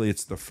basically,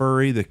 it's the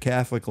furry, the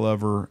Catholic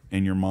lover,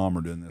 and your mom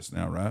are doing this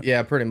now, right?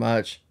 Yeah, pretty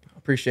much.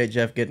 Appreciate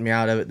Jeff getting me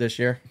out of it this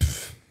year.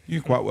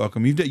 You're quite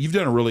welcome. You've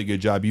done a really good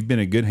job. You've been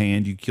a good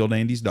hand. You killed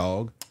Andy's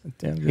dog.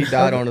 Damn, He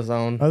died on his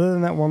own. Other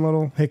than that one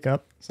little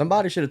hiccup,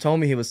 Somebody should have told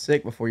me he was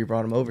sick before you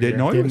brought him over Didn't here.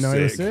 know he didn't was know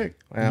he was sick. sick.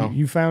 Wow.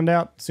 You found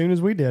out as soon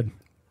as we did.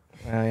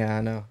 Well, yeah,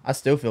 I know. I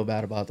still feel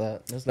bad about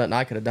that. There's nothing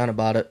I could have done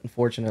about it,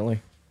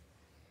 unfortunately.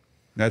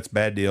 That's a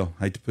bad deal.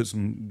 I hate to put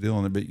some deal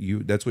on it, but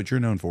that's what you're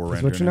known for, That's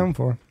around what here you're now. known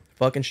for.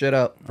 Fucking shit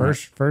up.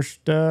 First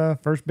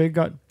big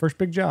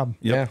job.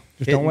 Yep. Yeah.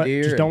 Just Hitting don't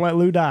deer let and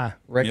Lou die.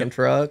 wrecking Yep.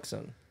 trucks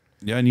and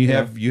Yeah, and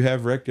you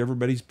have wrecked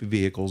everybody's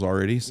vehicles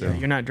already. So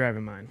You're not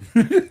driving mine.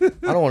 I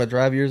don't want to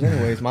drive yours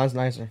anyways. Mine's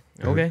nicer,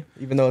 Okay.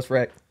 even though it's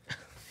wrecked.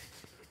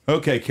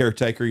 okay,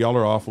 caretaker, y'all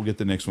are off. We'll get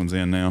the next ones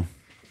in now.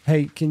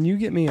 Hey, can you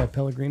get me a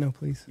Pellegrino,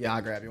 please? Yeah,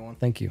 I'll grab you one.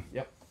 Thank you.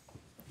 Yep.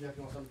 Jeff,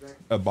 you want something to drink?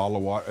 A bottle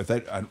of water.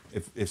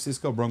 If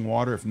Cisco brung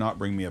water, if not,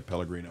 bring me a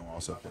Pellegrino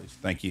also, please.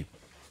 Thank you.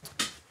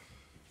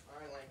 All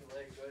right, Lanky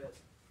Leg, go ahead.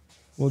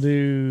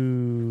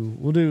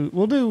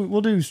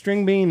 We'll do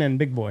string bean and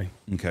big boy.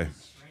 Okay.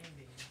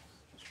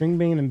 String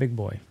bean and big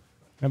boy.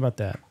 How about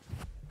that?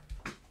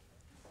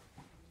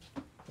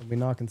 We'll be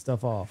knocking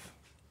stuff off.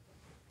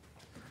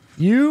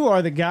 You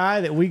are the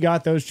guy that we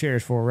got those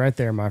chairs for right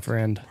there, my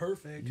friend.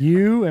 Perfect.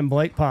 You and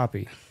Blake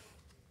Poppy.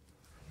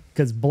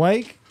 Because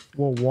Blake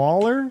will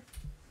waller.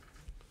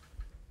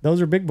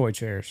 Those are big boy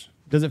chairs.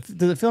 Does it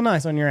feel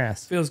nice on your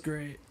ass? Feels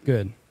great.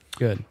 Good.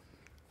 Good.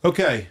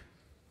 Okay.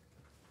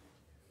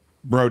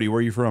 Brody, where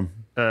are you from?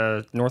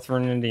 North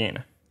Vernon,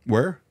 Indiana.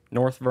 Where?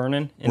 North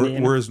Vernon,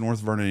 Indiana. Where is North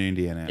Vernon,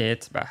 Indiana?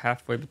 It's about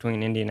halfway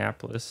between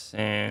Indianapolis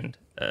and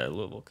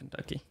Louisville,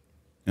 Kentucky.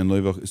 In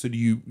Louisville. So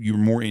you're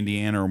more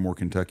Indiana or more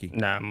Kentucky?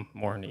 No, I'm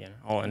more Indiana.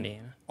 All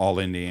Indiana. All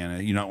Indiana.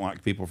 You don't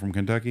like people from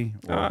Kentucky?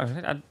 Or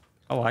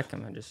I like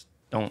them. I just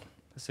don't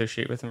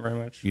associate with them very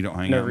much. you don't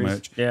hang No out reason-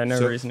 much? Yeah, no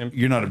So reason.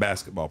 You're not a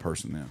basketball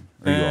person then?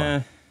 Or you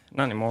are?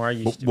 Not anymore. I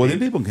used to Well, be. then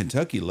people in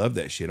Kentucky love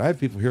that shit. I had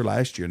people here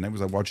last year, and they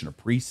was like watching a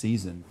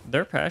preseason.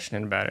 They're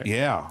passionate about it.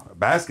 Yeah,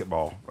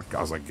 basketball.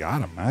 I was like,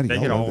 God Almighty, They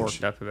y'all get love all this worked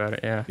shit. up about it.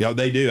 Yeah. Yeah,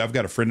 they do. I've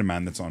got a friend of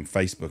mine that's on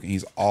Facebook, and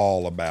he's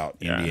all about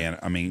Yeah.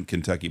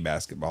 Kentucky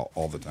basketball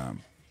all the time.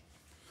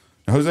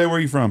 Now, Jose, where are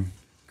you from?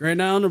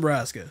 Grand Island,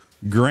 Nebraska.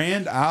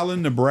 Grand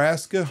Island,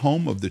 Nebraska,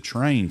 home of the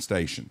train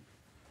station.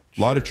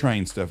 A lot of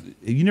train stuff.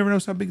 You never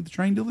noticed how big the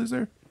train deal is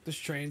there? There's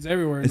trains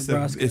everywhere in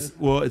Nebraska.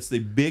 It's the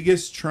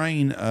biggest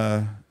train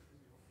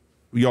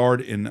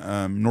yard in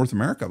North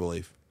America, I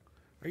believe.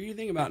 Are you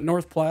thinking about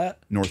North Platte?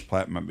 North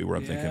Platte might be where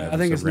I'm thinking of. I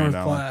think So it's Grand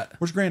North Island. Platte.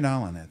 Where's Grand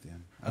Island at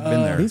then? I've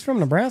been there. He's from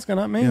Nebraska,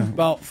 not me. Yeah.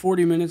 About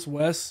 40 minutes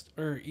west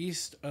or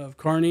east of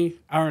Kearney,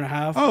 hour and a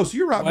half. Oh, so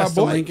you're right by west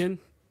of Blake. Lincoln.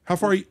 How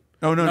far are you?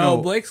 Oh, no. No,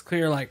 Blake's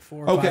clear like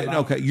 4 or 5 Okay, hours.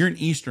 okay. You're in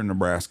eastern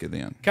Nebraska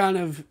then. Kind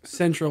of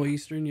central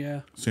eastern,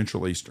 yeah.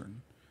 Central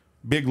Eastern.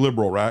 Big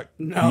liberal, right?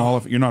 No.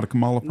 Kamala, you're not a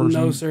Kamala person?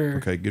 No, sir.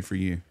 Okay, good for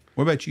you.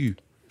 What about you?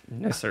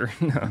 No, sir.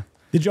 No.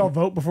 Did y'all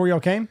vote before y'all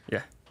came?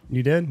 Yeah.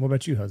 You did? What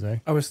about you,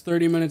 Jose? I was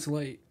 30 minutes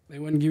late. They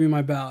wouldn't give me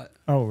my ballot.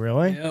 Oh,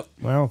 really? Yep.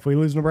 Well, if we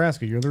lose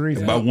Nebraska, you're the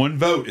reason. By one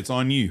vote, it's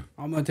on you.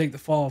 I'm going to take the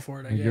fall for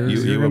it, I guess.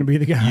 You're going to be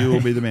the guy. You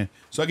will be the man.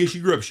 So I guess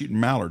you grew up shooting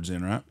mallards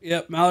then, right?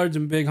 Yep, mallards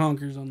and big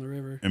honkers on the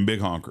river. And big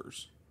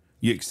honkers.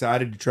 You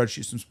excited to try to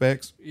shoot some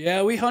specs?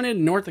 Yeah, we hunted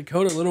in North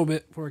Dakota a little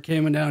bit before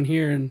coming down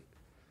here, and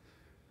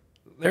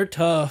they're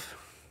tough.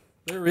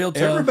 They're real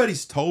tough.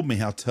 Everybody's told me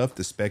how tough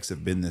the specs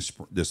have been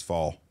this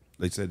fall.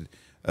 They said,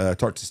 I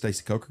talked to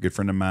Stacy Coker, a good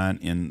friend of mine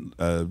in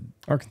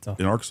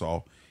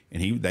Arkansas.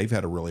 and they've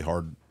had a really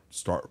hard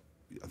start.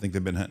 I think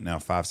they've been hunting now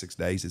 5-6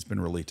 days. It's been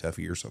a really tough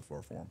year so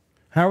far for them.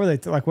 How were they?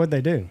 What'd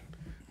they do?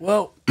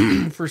 Well,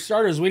 for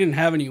starters, we didn't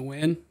have any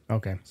wind.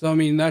 Okay. So, I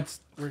mean,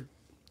 we're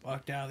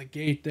fucked out of the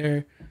gate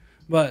there.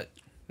 But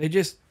they'd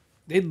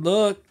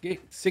look,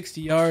 get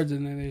 60 yards,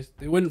 and then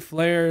they wouldn't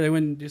flare. They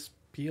wouldn't just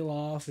peel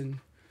off. And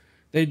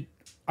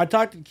I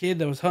talked to the kid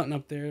that was hunting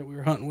up there that we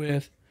were hunting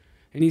with,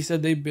 and he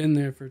said they'd been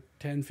there for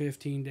 10,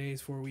 15 days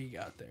before we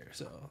got there.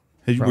 So,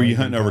 Were you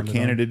hunting over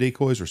Canada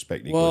decoys or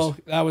spec decoys? well,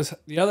 that was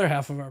the other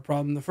half of our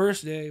problem. The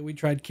first day, we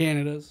tried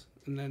Canada's,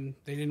 and then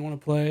they didn't want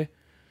to play.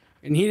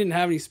 And he didn't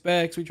have any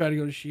specs. We tried to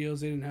go to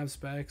Shields. They didn't have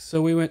specs.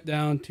 So we went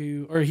down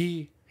to, or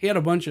he had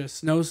a bunch of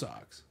snow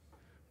socks.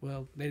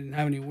 Well, they didn't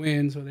have any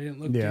wind, so they didn't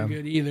look too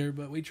good either.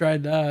 But we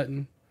tried that,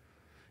 and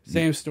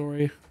same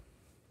story.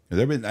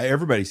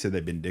 Everybody said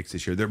they've been dicks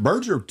this year. Their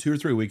birds are 2 or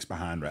 3 weeks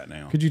behind right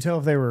now. Could you tell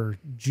if they were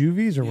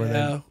juvies or were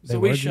they? So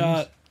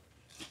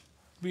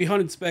we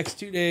hunted specs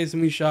 2 days,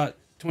 and we shot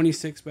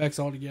 26 specs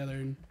altogether,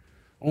 and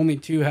only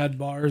 2 had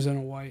bars and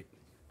a white.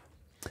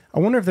 I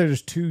wonder if they're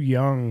just too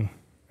young.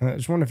 I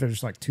just wonder if they're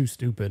just like too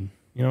stupid.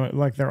 You know,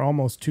 like they're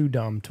almost too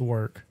dumb to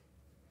work.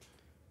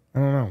 I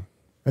don't know.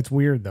 That's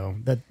weird though.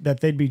 That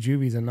they'd be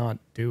juvies and not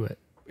do it.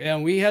 Yeah,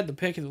 and we had the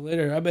pick of the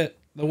litter. I bet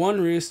the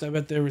one roost,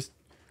 there was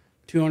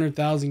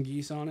 200,000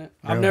 geese on it.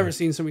 I've Really? never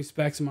seen so many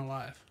specks in my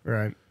life.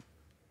 Right.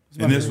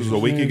 And this was a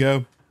week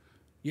ago.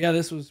 Yeah,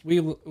 we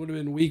would have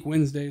been week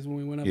Wednesdays when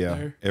we went up Yeah.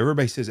 there.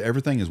 Everybody says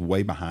everything is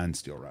way behind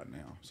still right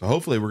now. So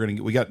hopefully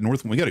we got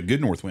a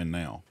good north wind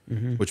now,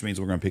 which means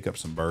we're going to pick up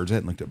some birds. I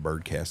hadn't looked at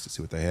Birdcast to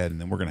see what they had, and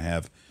then we're going to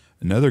have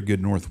another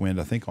good north wind.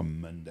 I think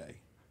on Monday.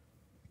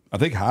 I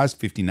think high's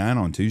 59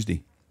 on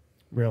Tuesday.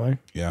 Really?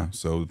 Yeah.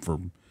 So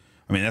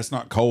that's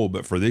not cold,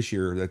 but for this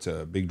year, that's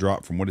a big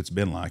drop from what it's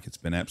been like. It's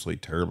been absolutely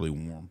terribly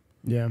warm.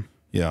 Yeah.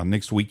 Yeah.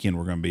 Next weekend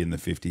we're going to be in the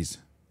 50s.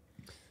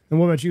 And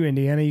what about you,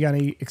 Indiana? You got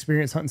any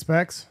experience hunting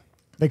specks?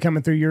 They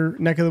coming through your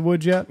neck of the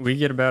woods yet? We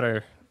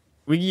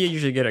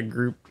usually get a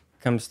group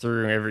comes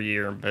through every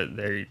year, but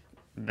they've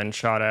been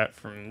shot at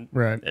from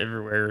Right.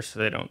 everywhere, so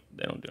they don't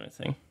do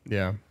anything.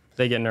 Yeah.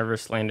 They get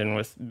nervous landing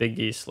with big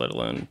geese, let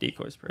alone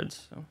decoy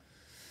spreads. So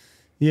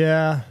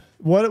Yeah.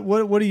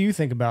 What do you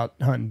think about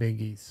hunting big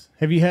geese?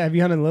 Have you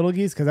hunted little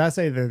geese? Because I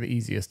say they're the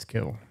easiest to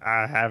kill.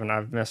 I haven't.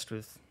 I've messed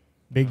with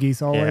Big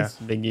geese always.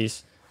 big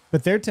geese.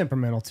 But they're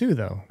temperamental too,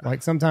 though.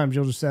 Like sometimes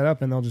you'll just set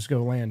up and they'll just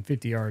go land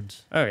 50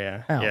 yards. Oh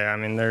yeah, How? yeah. I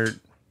mean they're,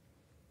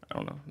 I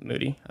don't know,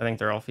 moody. I think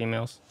they're all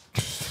females.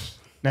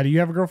 Now, do you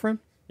have a girlfriend?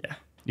 Yeah.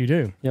 You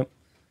do. Yep.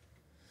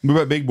 What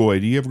about Big Boy?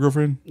 Do you have a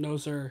girlfriend? No,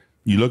 sir.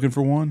 You looking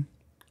for one?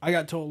 I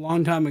got told a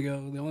long time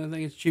ago the only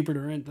thing it's cheaper to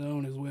rent to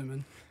own is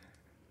women.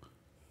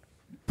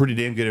 Pretty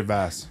damn good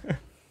advice.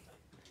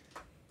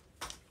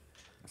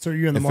 So are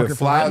you in the If market it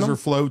for renting flies or them?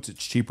 floats,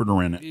 it's cheaper to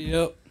rent it.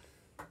 Yep.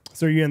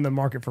 So are you in the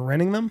market for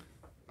renting them?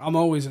 I'm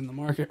always in the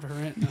market for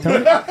rent. You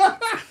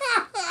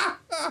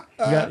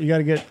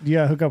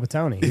gotta hook up with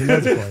Tony. He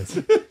knows the place.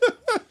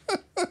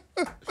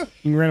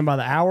 You can rent them by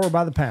the hour or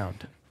by the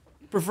pound.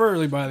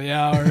 Preferably by the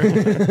hour.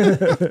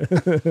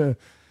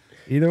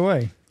 Either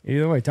way,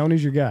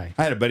 Tony's your guy.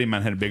 I had a buddy of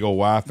mine had a big old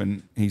wife,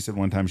 and he said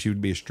one time she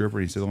would be a stripper.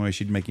 He said the only way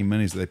she'd make him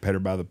money is if they paid her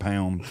by the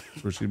pound.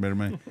 That's where she'd make her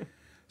money.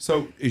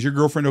 So, is your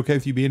girlfriend okay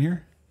with you being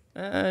here?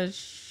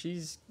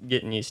 She's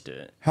getting used to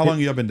it. How long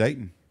y'all been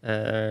dating?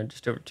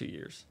 Just over 2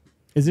 years.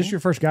 Is this your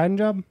first guiding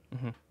job?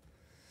 Mm-hmm.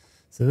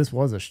 So this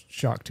was a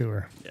shock to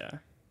her. Yeah.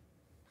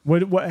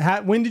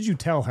 When did you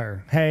tell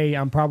her, hey,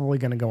 I'm probably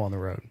going to go on the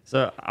road?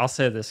 So I'll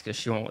say this because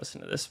she won't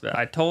listen to this, but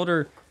I told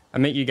her I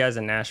met you guys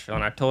in Nashville,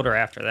 and I told her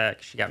after that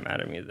because she got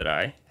mad at me that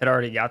I had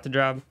already got the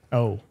job.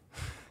 Oh,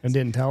 and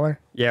didn't tell her?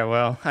 Yeah,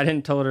 well, I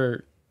didn't tell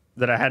her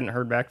that I hadn't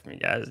heard back from you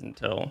guys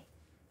until,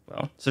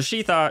 so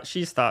she's thought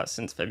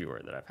since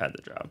February that I've had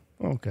the job.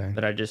 Okay.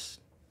 But I just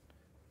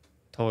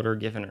told her,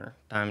 giving her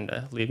time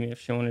to leave me if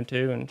she wanted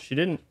to, and she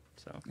didn't.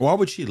 So Why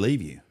would she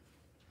leave you?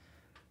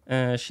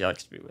 she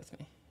likes to be with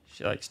me.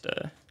 She likes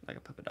to, like a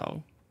puppy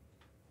dog.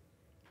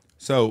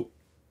 So,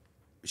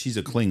 she's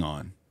a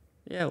Klingon.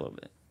 Yeah, a little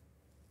bit.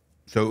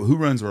 So, who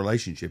runs the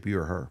relationship, you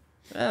or her?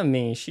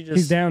 Me. She just.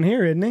 He's down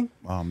here, isn't he?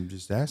 I'm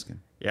just asking.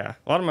 Yeah,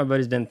 a lot of my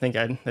buddies didn't think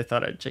they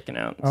thought I'd chicken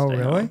out. And Oh, stay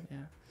really? home. Yeah.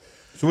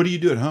 So, what do you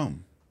do at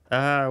home?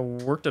 I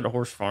worked at a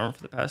horse farm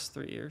for the past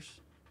 3 years.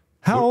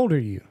 How old are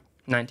you?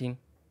 19.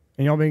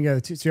 And y'all been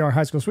together so y'all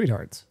high school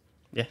sweethearts?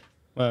 Yeah.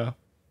 Well,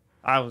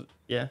 I was.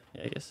 Yeah,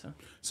 I guess so.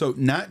 So,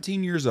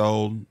 19 years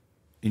old,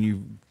 and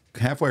you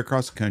halfway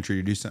across the country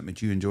to do something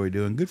that you enjoy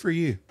doing. Good for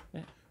you.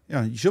 Yeah.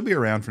 Yeah, she'll be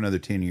around for another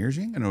 10 years.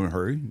 You ain't got no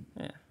hurry.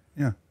 Yeah.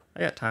 Yeah.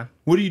 I got time.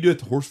 What do you do at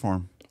the horse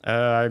farm?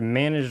 I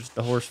managed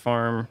the horse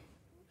farm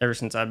ever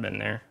since I've been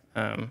there.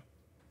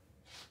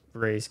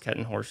 Raised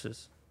cutting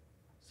horses.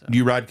 Do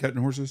you ride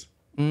cutting horses?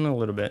 A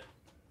little bit.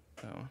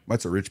 So,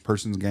 That's a rich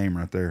person's game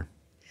right there.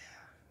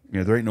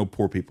 Yeah, there ain't no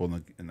poor people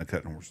in the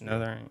cutting horses. no,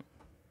 there ain't.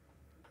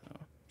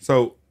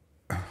 So,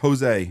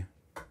 Jose,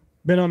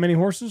 Been on many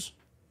horses?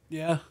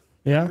 Yeah.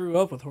 Yeah. Grew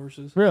up with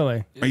horses.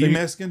 Really? are you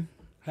Mexican?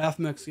 Half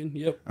Mexican.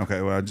 Yep.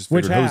 Okay, well, I just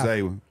Which figured half?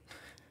 Jose.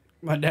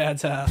 My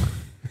dad's half.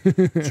 So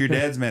your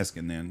dad's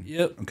Mexican then?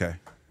 Yep. Okay.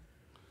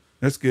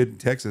 That's good.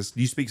 Texas.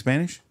 Do you speak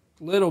Spanish?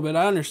 Little bit.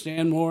 I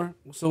understand more.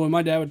 So when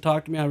my dad would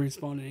talk to me, I would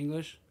respond in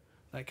English.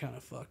 That kind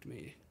of fucked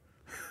me.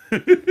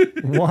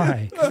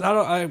 Why? 'Cause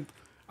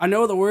I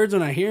know the words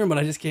when I hear them, but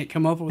I just can't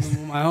come up with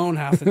them on my own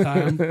half the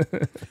time.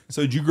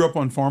 So did you grow up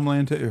on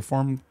farmland, a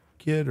farm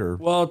kid, or?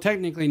 Well,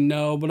 technically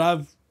no,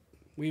 but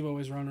we've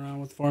always run around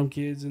with farm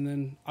kids, and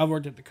then I've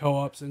worked at the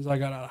co-op since I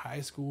got out of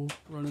high school,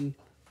 running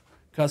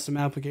custom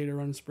applicator,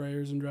 running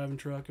sprayers, and driving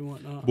truck and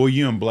whatnot. Boy,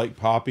 you and Blake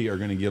Poppy are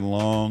going to get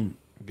along.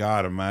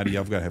 God Almighty,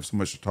 I've got to have so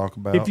much to talk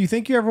about. If you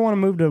think you ever want to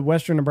move to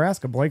Western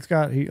Nebraska, Blake's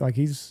got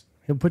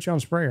he'll put you on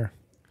a sprayer.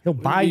 He'll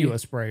buy you a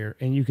sprayer,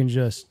 and you can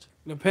just.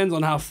 Depends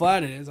on how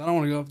flat it is. I don't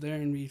want to go up there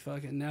and be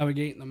fucking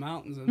navigating the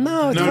mountains. And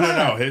No, it's no,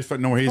 flat. he's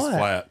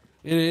flat.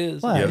 it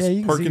is. Flat. Yes, Yeah,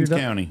 you can see Perkins your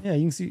County. Yeah,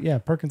 you can see. Yeah,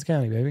 Perkins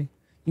County, baby. You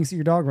can see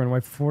your dog run away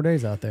for 4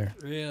 days out there.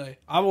 Really,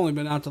 I've only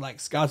been out to like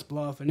Scotts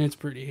Bluff, and it's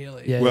pretty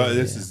hilly. Yeah. Well,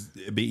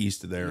 it'd be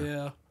east of there.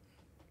 Yeah.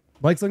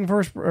 Blake's looking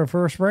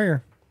for a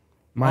sprayer.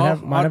 Might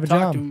have a I'll talk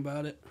job. to him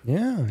about it.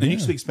 Yeah, And you can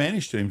speak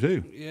Spanish to him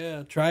too.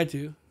 Yeah, try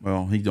to.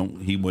 Well,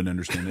 he wouldn't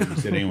understand it. He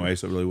said anyway,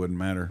 so it really wouldn't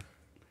matter.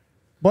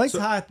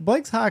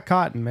 Blake's high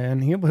cotton,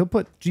 man. He'll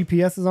put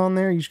GPSs on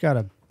there. You just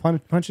gotta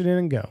punch it in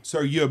and go. So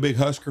are you a big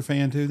Husker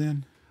fan too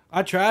then?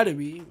 I try to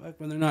be, like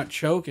when they're not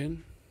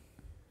choking.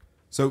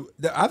 So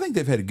I think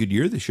they've had a good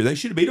year this year. They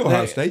should have beat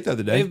Ohio State the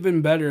other day. They've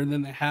been better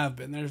than they have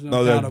been. There's no No,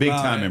 doubt they're a big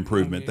about time it.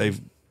 improvement. I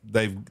mean,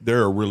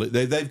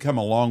 They've come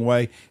a long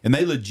way, and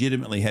they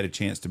legitimately had a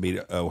chance to beat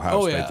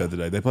Ohio State yeah. the other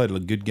day. They played a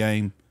good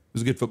game. It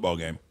was a good football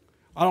game.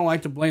 I don't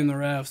like to blame the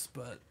refs,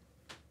 but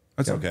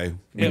That's okay.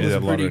 We it do was that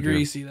a lot pretty right here.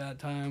 greasy that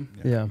time.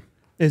 Yeah.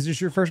 Is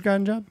this your first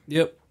guiding job?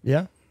 Yep.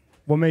 Yeah.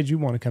 What made you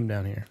want to come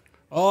down here?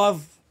 Oh,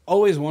 I've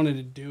always wanted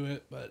to do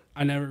it, but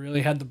I never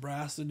really had the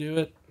brass to do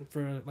it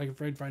for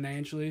afraid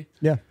financially.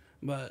 Yeah.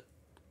 But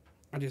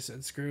I just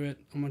said, screw it.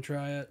 I'm gonna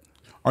try it.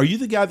 Are you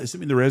the guy that sent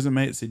me the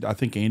resume that said, I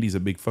think Andy's a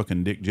big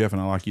fucking dick, Jeff,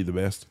 and I like you the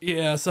best?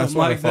 Yeah, something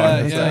what I like thought.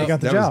 that. That's how you Yeah. got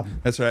the That job.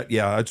 that's right.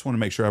 Yeah, I just want to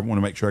make sure. I want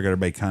to make sure I got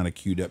everybody kind of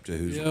queued up to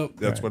who's. Yep.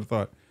 That's what I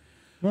thought.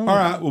 Well, All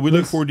right. Well, we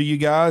look forward to you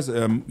guys.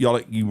 Y'all,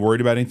 you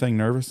worried about anything?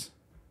 Nervous?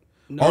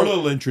 No. Our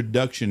little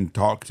introduction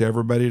talk to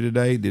everybody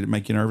today, did it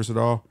make you nervous at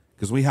all?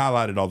 Because we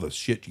highlighted all the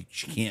shit you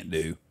can't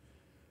do.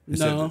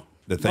 Instead of No.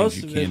 the things Most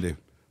you of can it- do.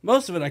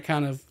 Most of it I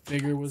kind of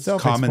figured was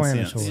Common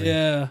sense. Self-explanatory.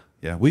 yeah.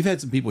 Yeah, we've had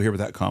some people here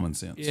without common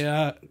sense.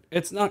 Yeah.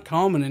 It's not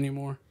common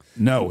anymore.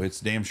 No, it's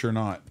damn sure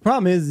not.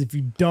 Problem is, if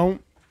you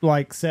don't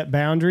like set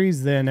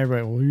boundaries, then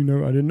everybody,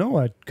 well, I didn't know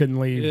I couldn't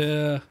leave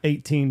Yeah.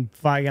 18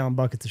 5-gallon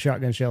buckets of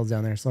shotgun shells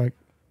down there. It's like,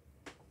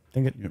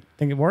 think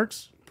it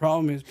works?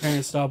 Problem is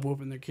parents stop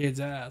whooping their kids'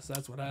 ass.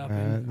 That's what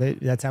happened.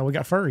 That's how we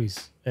got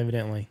furries,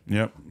 evidently.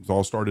 Yep, it's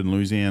all started in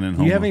Louisiana and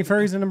Do you have Houma. any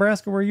furries in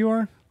Nebraska where you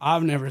are?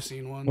 I've never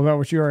seen one. What about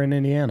what you are in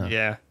Indiana?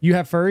 Yeah. You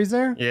have furries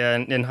there? Yeah,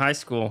 in high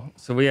school.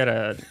 So we had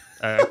a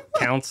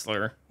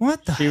counselor.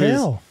 What the She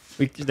hell?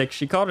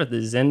 She called it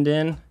the Zen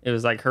Den. It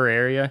was like her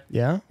area.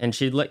 Yeah. And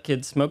she'd let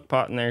kids smoke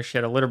pot in there. She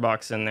had a litter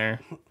box in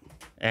there.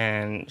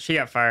 And she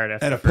got fired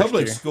after At the a first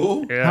public year.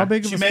 school? Yeah. How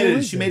big of She a made school it.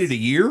 is She this? made it a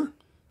year.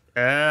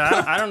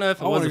 I don't know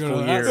if it I was want a to go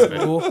full to year.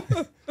 that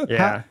But, school.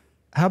 yeah.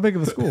 How big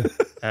of a school?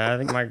 I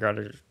think my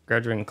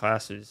graduating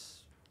class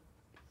is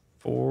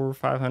 400 or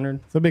 500.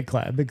 It's a big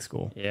class, big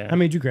school. Yeah. How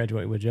many did you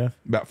graduate with, Jeff?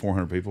 About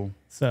 400 people.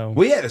 So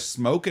We had a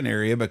smoking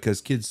area because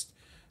kids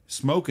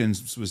smoking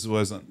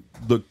wasn't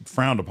looked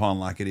frowned upon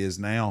like it is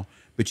now.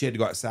 But you had to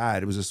go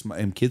outside. It was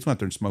and kids went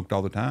there and smoked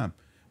all the time.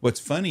 What's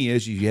funny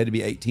is you had to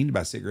be 18 to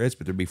buy cigarettes,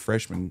 but there'd be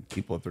freshman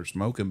people up there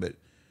smoking. But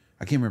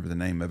I can't remember the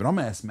name of it. I'm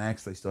gonna ask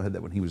Max. They still had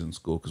that when he was in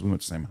school because we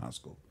went to the same high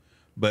school.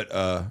 But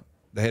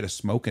they had a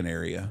smoking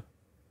area.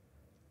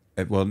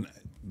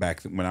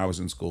 Back when I was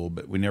in school,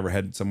 but we never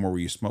had somewhere where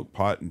you smoke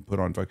pot and put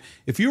on.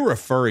 If you were a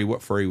furry,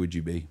 what furry would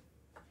you be?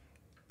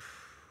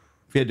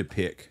 If you had to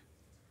pick.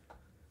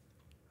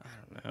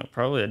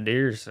 Probably a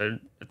deer. So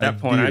at that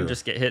point, deer. I'd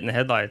just get hit in the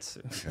headlights.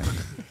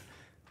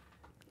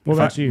 what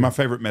about you? My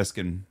favorite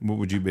Mexican. What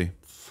would you be?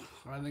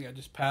 I think I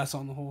just pass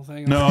on the whole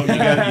thing. No, you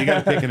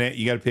got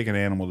to pick an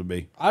animal to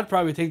be. I'd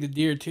probably take the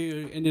deer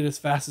too, end it as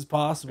fast as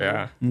possible.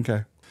 Yeah.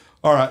 Okay.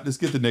 All right, let's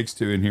get the next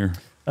two in here.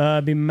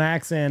 It'd be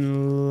Max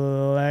and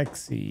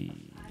Lexi.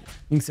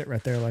 You can sit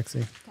right there,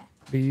 Lexi.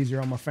 Be easier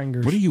on my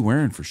fingers. What are you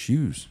wearing for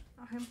shoes?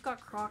 I've got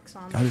Crocs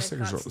on. God, but the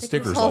they've got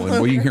stickers all in.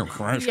 Well, you hear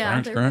crunch, Yeah,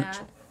 crunch, they're crunch.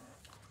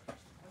 bad.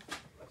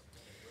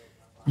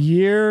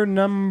 Year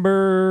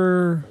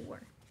number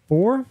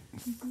 4?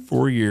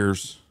 4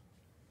 years.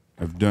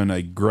 I've done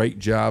a great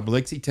job.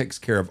 Lexi takes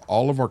care of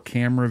all of our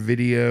camera,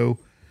 video,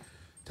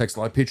 takes a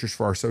lot of pictures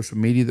for our social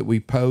media that we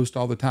post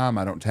all the time.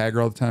 I don't tag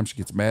her all the time. She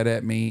gets mad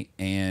at me.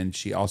 And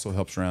she also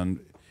helps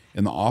around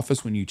in the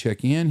office when you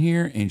check in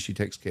here. And she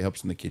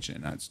helps in the kitchen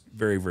at night. It's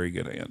very, very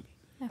good at.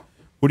 Yeah.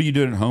 What are you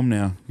doing at home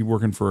now? You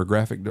working for a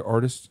graphic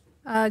artist?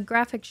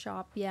 Graphic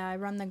shop. Yeah, I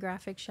run the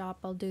graphic shop.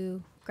 I'll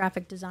do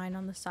graphic design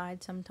on the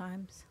side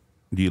sometimes.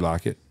 Do you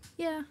like it?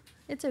 Yeah,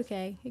 it's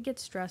okay. It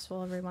gets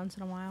stressful every once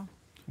in a while.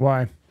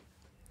 Why?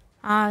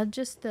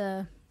 Just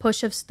the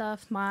push of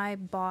stuff. My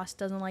boss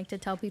doesn't like to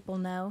tell people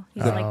no.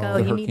 He's Oh. like, oh, For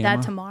you her need camera?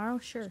 that tomorrow?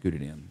 Sure. Scoot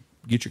it in.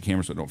 Get your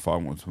camera so it don't fall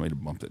when somebody to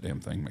bump that damn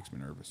thing. Makes me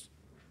nervous.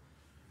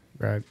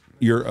 Right.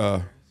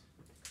 You're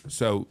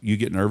so you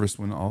get nervous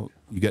when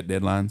you got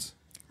deadlines?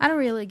 I don't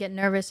really get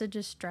nervous. It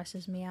just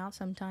stresses me out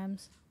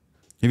sometimes.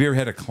 Have you ever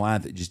had a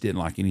client that just didn't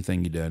like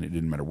anything you done? It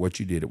didn't matter what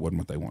you did. It wasn't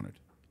what they wanted.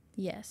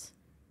 Yes.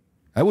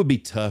 That would be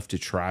tough to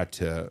try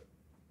to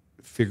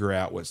figure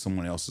out what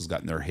someone else has got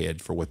in their head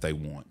for what they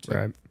want.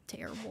 Right.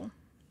 Terrible.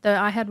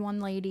 I had one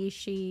lady,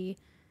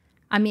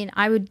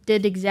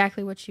 did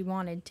exactly what she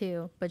wanted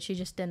to, but she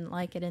just didn't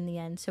like it in the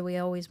end. So we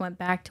always went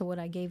back to what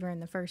I gave her in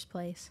the first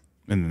place.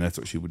 And then that's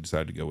what she would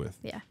decide to go with.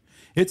 Yeah.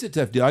 It's a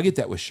tough deal. I get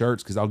that with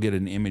shirts because I'll get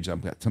an image.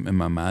 I've got something in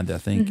my mind, I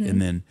think,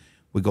 and then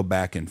we go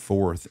back and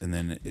forth. And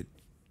then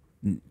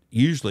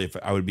usually if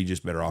I would be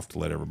just better off to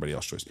let everybody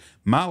else choice.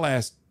 My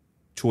last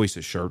choice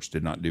of shirts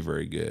did not do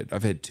very good.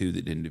 I've had 2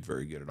 that didn't do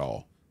very good at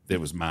all. That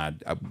was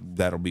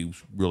that'll be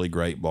really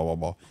great, blah, blah,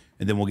 blah.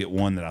 And then we'll get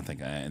one that I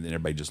think, and then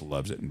everybody just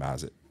loves it and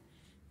buys it.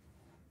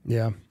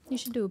 Yeah. You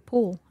should do a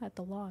pool at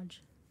the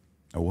lodge.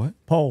 A what?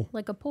 Pole.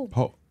 Like a pool.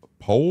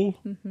 Pole?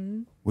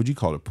 Mm-hmm. What'd you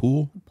call it? A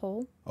pool? A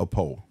pole. A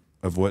pole.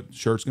 of what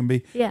shirt's going to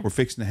be. Yeah. We're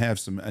fixing to have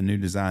a new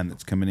design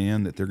that's coming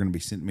in that they're going to be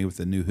sending me with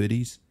the new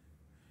hoodies.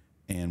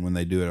 And when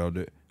they do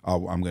it,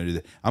 I'm going to do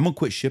that. I'm going to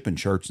quit shipping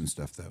shirts and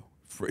stuff though.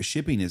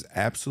 Shipping is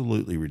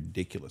absolutely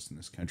ridiculous in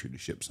this country to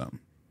ship something.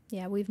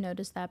 Yeah, we've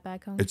noticed that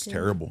back home. It's too.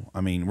 terrible.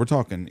 I mean, we're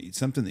talking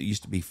something that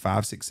used to be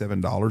 $5,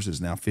 $6, $7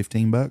 is now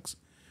 $15.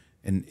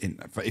 And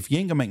if you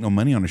ain't gonna make no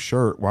money on a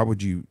shirt, why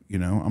would you? You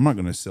know, I'm not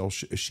gonna sell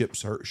ship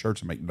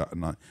shirts and make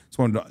not.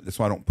 That's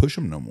why I don't push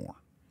them no more.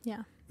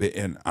 Yeah.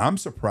 And I'm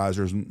surprised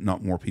there's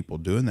not more people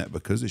doing that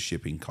because the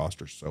shipping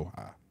costs are so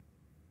high.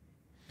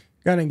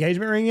 Got an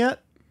engagement ring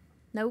yet?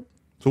 Nope.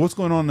 So what's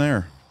going on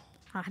there?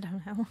 I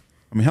don't know.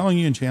 I mean, how long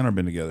you and Chandler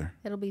been together?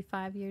 It'll be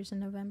 5 years in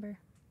November.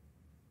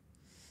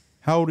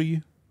 How old are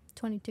you?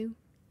 22.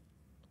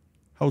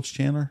 How old's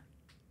Chandler?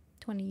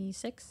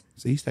 26.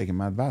 See, he's taking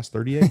my advice.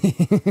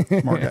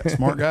 38.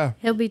 Smart guy.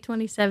 He'll be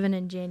 27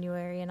 in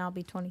January, and I'll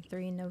be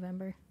 23 in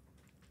November.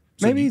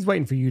 Maybe he's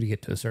waiting for you to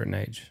get to a certain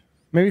age.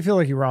 Maybe you feel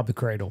like you robbed the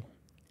cradle.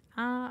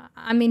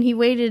 I mean, he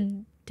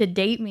waited to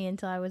date me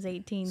until I was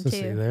 18 So too.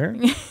 see there,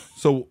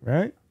 So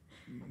right?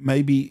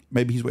 maybe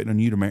he's waiting on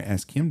you to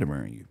ask him to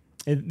marry you.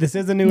 This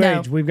is a new No.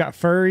 age. We've got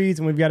furries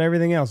and we've got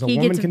everything else. A He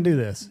woman gets- can do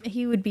this.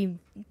 He would be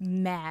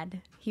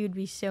mad. He would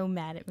be so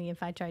mad at me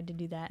if I tried to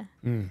do that.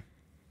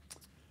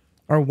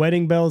 Are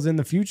wedding bells in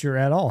the future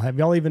at all? Have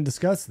y'all even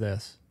discussed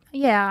this?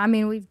 Yeah, I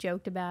mean, we've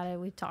joked about it.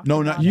 We've talked.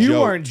 No, about not it. You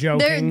Joke. weren't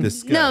joking.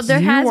 Discuss. No, there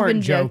You has weren't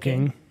been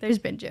joking. joking. There's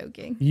been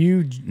joking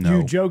You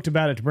No. joked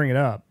about it to bring it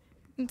up.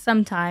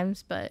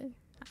 sometimes, but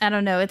I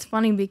don't know. It's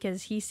funny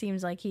because he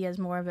seems like he has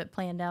more of it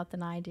planned out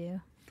than I do.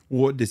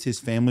 What does his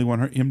family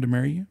want him to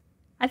marry you?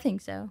 I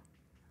think so.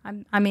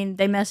 I mean,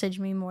 they message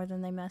me more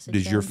than they message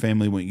Does him. your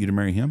family want you to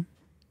marry him?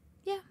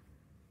 Yeah.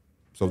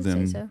 So I'd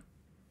then say so.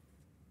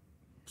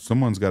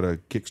 someone's got to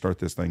kickstart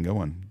this thing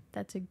going.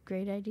 That's a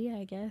great idea,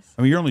 I guess.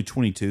 I mean, you're only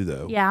 22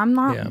 though. Yeah, I'm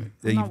not. Yeah.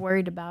 I'm not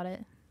worried about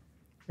it.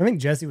 I think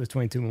Jesse was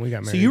 22 when we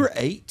got married. So you were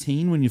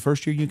 18 when you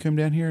first year you come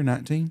down here,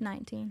 19?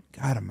 19.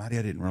 God almighty,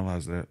 I didn't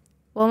realize that.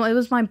 Well, it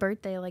was my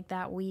birthday like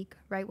that week,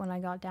 right when I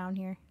got down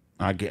here.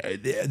 I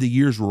get the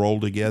years roll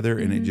together,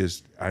 and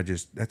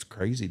that's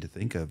crazy to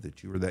think of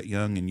that you were that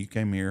young and you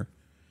came here,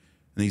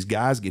 and these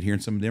guys get here,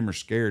 and some of them are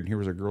scared. And here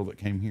was a girl that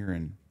came here,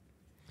 and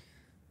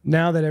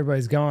Now that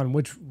everybody's gone,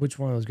 which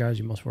one of those guys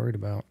you most worried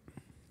about?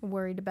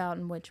 Worried about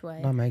in which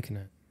way? Not making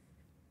it.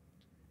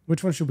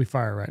 Which one should we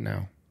fire right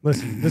now?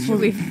 Listen, this Should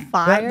was we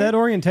fire? that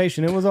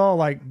orientation. It was all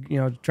like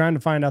trying to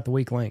find out the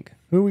weak link.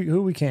 Who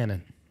we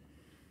canning?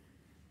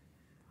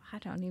 I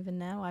don't even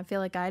know. I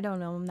feel like I don't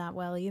know him that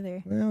well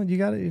either. Well, you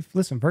got to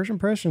listen. First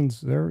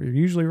impressions, they're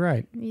usually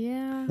right.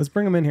 Yeah. Let's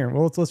bring them in here.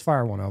 Well, let's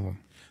fire one of them.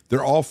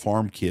 they're all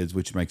farm kids,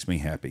 which makes me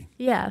happy.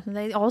 Yeah,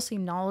 they all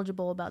seem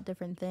knowledgeable about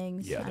different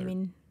things. Yeah, I they're-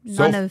 mean,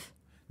 So-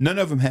 none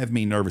of them have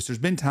me nervous. There's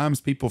been times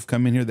people have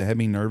come in here that have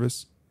me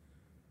nervous,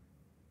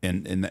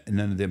 and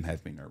none of them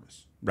have me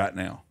nervous right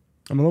now.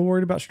 I'm a little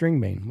worried about String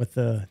Bean with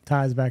the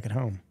ties back at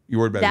home. You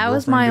worried about that his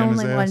was girlfriend my getting his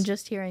only ass? one.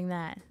 Just hearing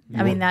that,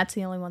 I mean, that's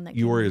the only one that.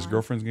 You came worry to his mind.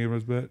 girlfriend's giving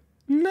his butt?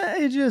 No,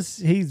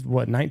 he's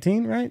what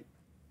 19, right?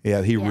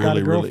 Yeah, he Yeah. Got a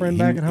really, girlfriend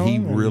really, back at he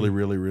home, or-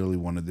 really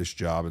wanted this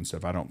job and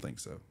stuff. I don't think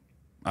so.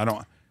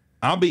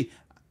 I'll be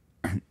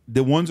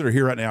the ones that are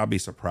here right now. I'll be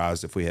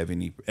surprised if we have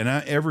any. And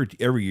every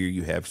year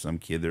you have some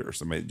kid or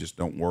somebody that just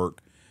don't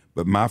work.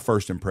 But my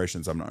first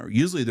impressions, I'm not.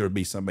 Usually there would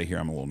be somebody here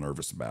I'm a little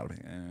nervous about. I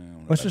don't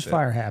know Let's about just that.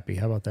 fire Happy.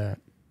 How about that?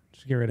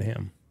 Just get rid of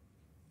him.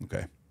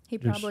 Okay. He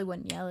probably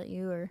wouldn't yell at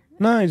you, or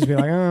No, he'd just be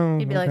like, oh,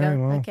 he'd be like, okay,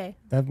 "Oh, well, okay."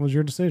 that was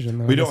your decision.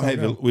 Then I We guess don't I'll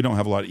have go. we don't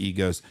have a lot of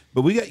egos,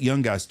 but we got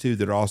young guys too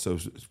that are also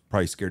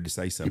probably scared to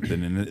say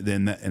something,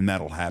 and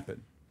that'll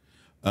happen.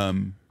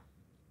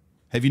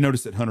 Have you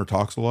noticed that Hunter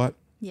talks a lot?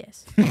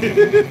 Yes.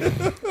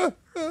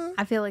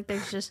 I feel like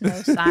there's just no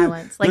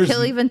silence. Like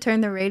he'll even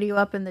turn the radio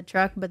up in the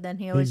truck, but then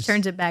he always just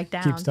turns it back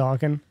down. Keeps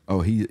talking.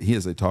 Oh, he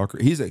is a talker.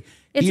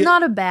 It's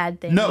not a bad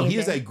thing. No, he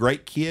is either. a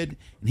great kid,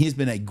 and he's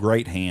been a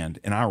great hand,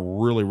 and I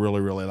really, really,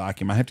 really like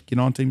him. I have to get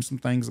on to him some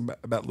things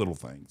about little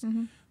things.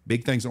 Mm-hmm.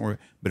 Big things don't worry.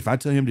 But if I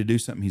tell him to do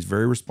something, he's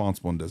very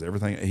responsible and does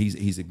everything.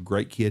 He's a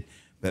great kid,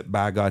 but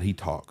by God, he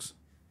talks.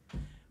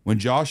 When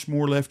Josh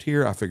Moore left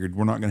here, I figured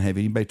we're not going to have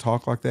anybody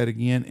talk like that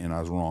again, and I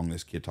was wrong.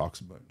 This kid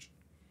talks a bunch.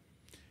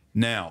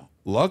 Now,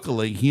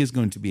 luckily, he is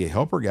going to be a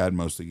helper guide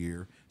most of the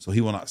year, so he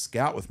will not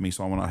scout with me,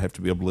 so I will not have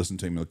to be able to listen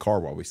to him in the car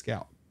while we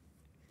scout.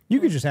 You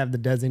could just have the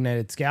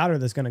designated scouter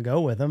that's going to go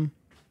with him.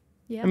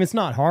 Yeah. I mean, it's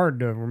not hard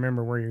to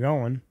remember where you're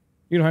going.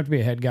 You don't have to be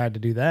a head guide to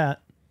do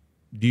that.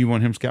 Do you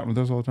want him scouting with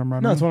us all the time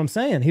right No, now? that's what I'm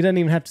saying. He doesn't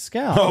even have to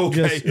scout.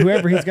 Okay. Just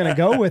whoever he's going to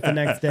go with the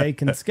next day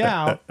can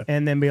scout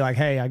and then be like,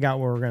 hey, I got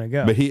where we're going to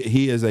go. But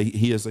he is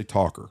a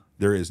talker.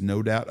 There is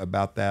no doubt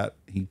about that.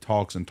 He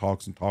talks and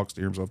talks and talks to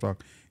hear himself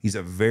talk. He's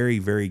a very,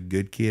 very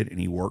good kid, and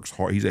he works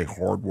hard. He's a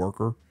hard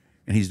worker,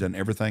 and he's done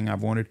everything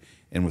I've wanted.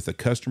 And with the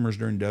customers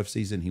during dove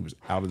season, he was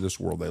out of this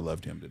world. They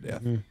loved him to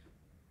death. Mm-hmm.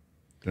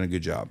 Done a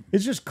good job.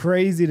 It's just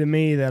crazy to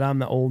me that I'm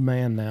the old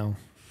man now.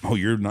 Oh,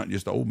 you're not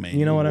just an old man.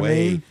 You know You're what I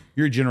mean?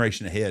 You're a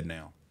generation ahead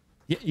now.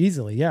 Yeah,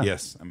 easily, yeah.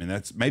 Yes. I mean,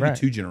 that's maybe Right.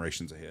 2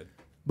 generations ahead.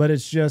 but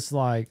it's just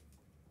like,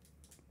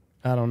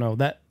 I don't know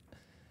that.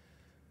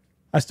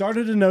 I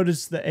started to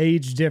notice the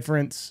age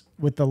difference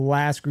with the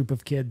last group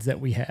of kids that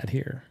we had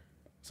here.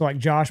 So like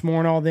Josh Moore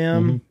and all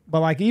them, but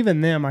like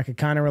even them I could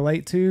kind of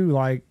relate to,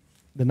 like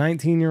the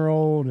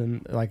 19-year-old,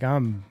 and like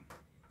I'm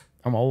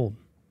old.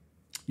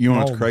 You know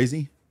what's old.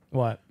 crazy?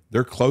 What?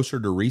 They're closer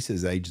to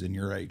Reese's age than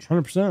your age.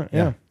 100%.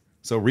 Yeah.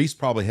 So Reese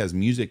probably has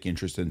music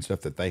interest in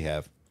stuff that they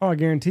have. Oh, I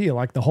guarantee you.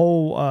 Like the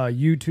whole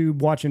YouTube,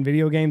 watching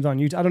video games on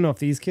YouTube. I don't know if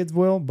these kids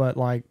will, but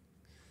like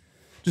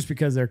just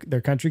because they're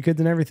country kids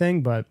and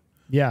everything. But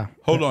yeah.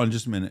 Hold on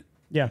just a minute.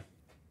 Yeah.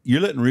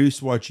 You're letting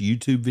Reese watch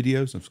YouTube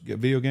videos of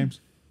video games?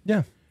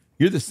 Yeah.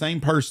 You're the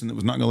same person that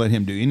was not going to let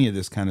him do any of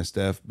this kind of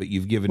stuff, but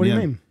you've given What do him.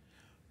 you mean?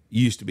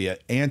 You used to be an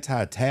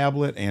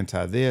anti-tablet,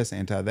 anti-this,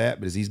 anti-that,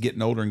 but as he's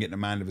getting older and getting a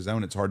mind of his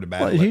own, it's hard to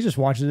battle. Well, he just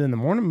watches it in the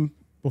morning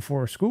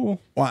before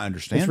school. Well, I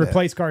understand It's that.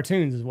 replaced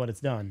cartoons is what it's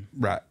done.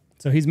 Right.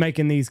 So he's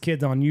making these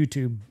kids on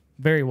YouTube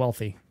very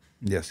wealthy.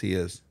 Yes, he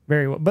is.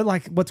 Very well. But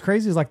like what's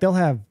crazy is like they'll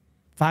have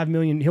 5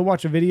 million. He'll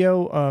watch a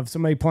video of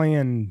somebody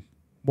playing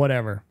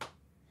whatever.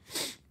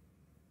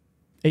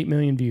 8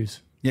 million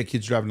views. Yeah,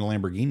 kid's driving a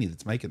Lamborghini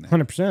that's making that.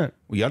 100%.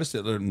 Well, you ought to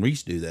sit there and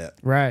Reese do that.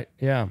 Right.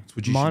 Yeah. That's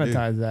what you should do.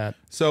 Monetize that.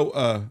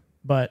 So,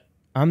 But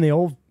I'm the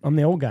old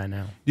guy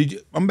now.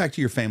 I'm back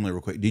to your family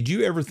real quick. Did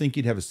you ever think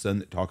you'd have a son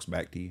that talks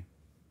back to you?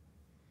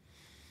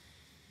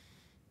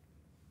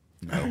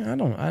 I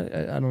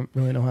don't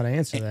really know how to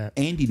answer that.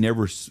 Andy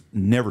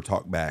never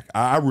talked back.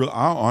 I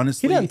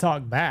honestly, He doesn't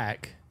talk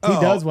back. He Oh.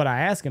 does what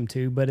I ask him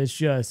to, but it's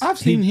just I've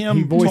seen him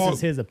He voices talk-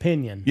 his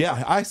opinion.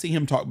 Yeah, I see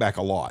him talk back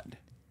a lot.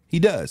 He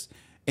does,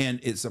 and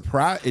it's It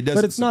doesn't.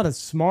 But it's not a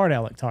smart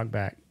aleck talk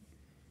back.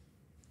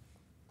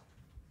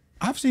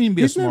 I've seen him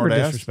be He's a never smart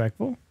ass.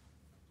 disrespectful.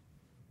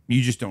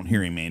 You just don't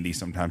hear him, Andy.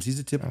 Sometimes he's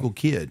a typical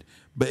kid,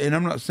 and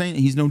I'm not saying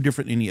he's no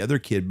different than any other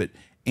kid. But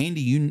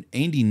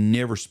Andy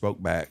never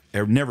spoke back,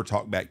 or never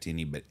talked back to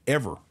anybody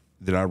ever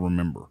that I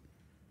remember.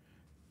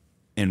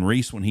 And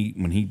Reese, when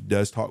he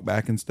does talk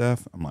back and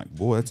stuff, I'm like,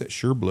 boy, that's that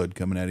sure blood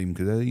coming at him,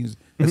 because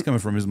that's coming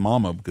from his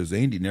mama, because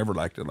Andy never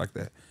liked it like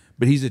that.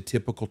 But he's a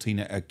typical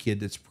a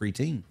kid that's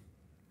preteen,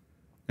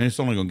 and it's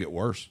only going to get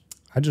worse.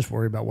 I just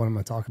worry about what I'm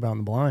going to talk about in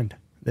the blind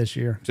this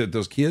year. Is it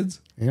those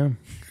kids? Yeah.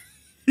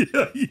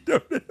 Yeah, you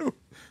don't know.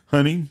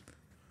 Hunting.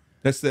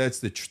 That's the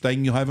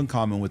thing you'll have in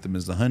common with them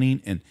is the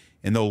hunting, and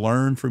they'll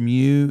learn from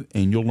you,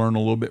 and you'll learn a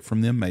little bit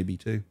from them maybe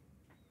too.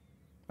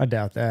 I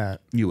doubt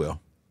that. You will.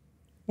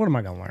 What am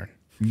I going to learn?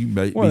 You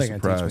may What are be they gonna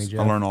teach me, surprised. I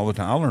Jeff? learn all the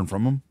time. I learn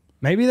from them.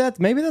 Maybe that's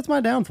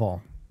my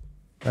downfall.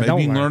 I Maybe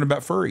don't you can learn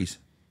about furries.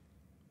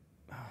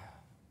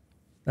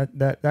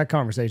 That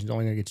conversation's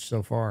only going to get you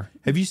so far.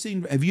 Have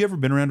you ever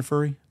been around a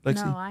furry,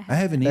 Lexi? No, I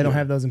haven't They either. don't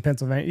have those in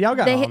Pennsylvania. Y'all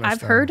got Amish I've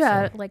though, heard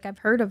so. I've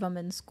heard of them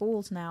in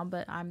schools now,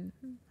 but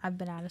I've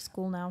been out of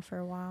school now for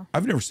a while.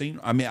 I've never seen.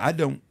 I mean, I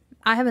don't.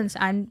 I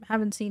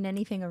haven't seen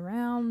anything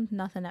around,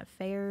 nothing at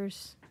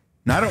fairs.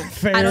 No, I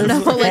don't. I don't know.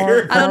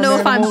 I don't know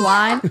if I'm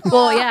blind.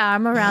 Well, yeah,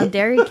 I'm around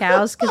dairy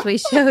cows because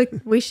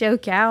we show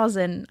cows,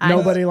 and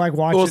Nobody like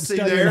watching Well, see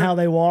studying there? how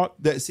they walk.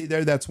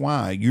 That's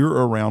why you're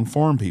around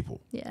farm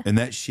people. Yeah. And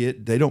that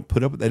shit, they don't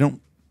put up. They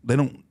don't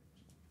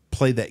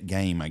play that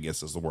game, I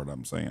guess is the word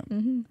I'm saying.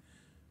 Mm-hmm.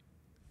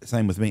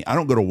 Same with me. I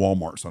don't go to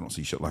Walmart, so I don't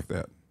see shit like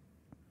that.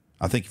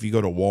 I think if you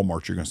go to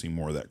Walmart, you're going to see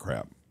more of that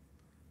crap.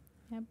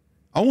 Yep.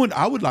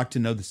 I would like to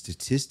know the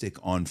statistic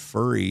on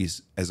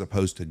furries as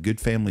opposed to good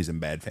families and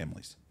bad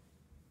families.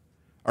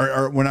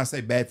 Or when I say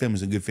bad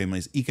families and good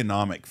families,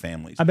 economic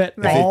families. I bet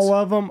Right. all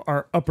of them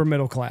are upper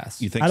middle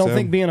class. You think I don't so?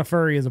 think being a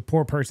furry is a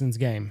poor person's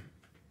game,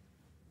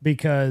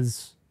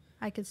 because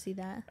I could see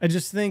that. I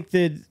just think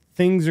that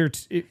things are.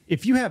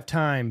 If you have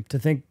time to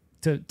think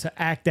to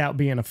act out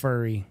being a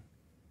furry,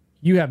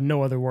 you have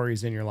no other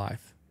worries in your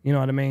life. You know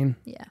what I mean?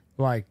 Yeah.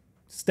 Like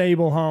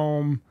stable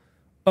home,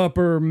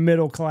 upper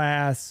middle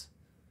class,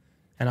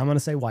 and I'm gonna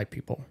say white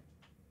people.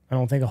 I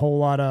don't think a whole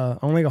lot of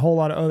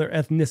other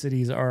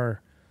ethnicities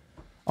are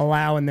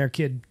allowing their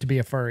kid to be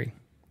a furry.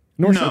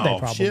 Nor should they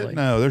probably. Shit,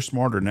 no, they're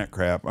smarter than that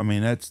crap. I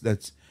mean,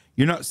 that's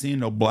you're not seeing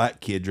no black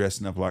kid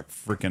dressing up like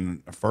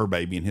freaking a fur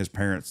baby and his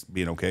parents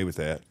being okay with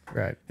that.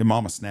 Right. His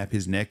mama snap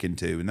his neck in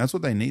two, and that's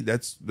what they need.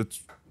 It's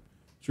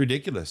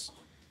ridiculous.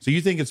 So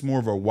you think it's more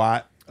of a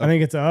white? I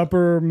think it's an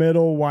upper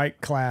middle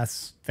white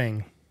class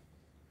thing.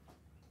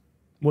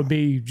 Would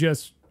be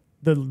just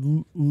the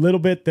little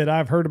bit that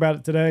I've heard about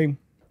it today.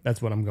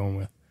 That's what I'm going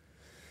with.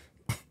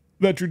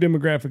 That's your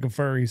demographic of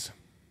furries.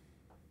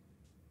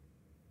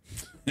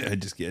 It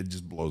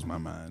just blows my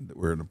mind that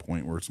we're at a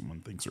point where someone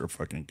thinks they're a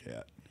fucking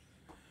cat.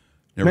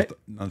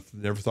 Ma-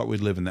 Never thought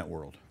we'd live in that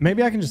world.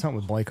 Maybe I can just hunt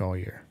with Blake all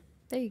year.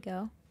 There you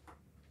go.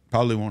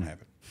 Probably won't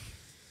happen.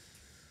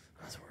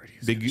 I was worried he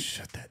was Big- gonna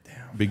shut that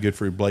down. Be good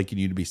for Blake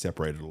and you to be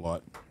separated a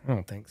lot. I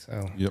don't think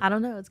so. Yep. I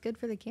don't know. It's good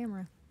for the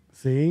camera.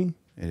 See?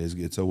 It is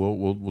good. So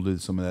we'll do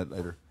some of that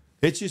later.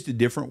 It's just a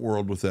different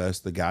world with us.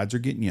 The guys are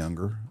getting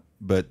younger,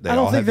 but they I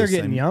all don't think have they're the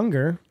getting same-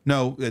 younger.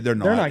 No, they're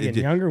not. They're not It getting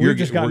just- younger. You're We've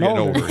just getting- gotten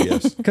we're getting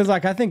older. Yes. Because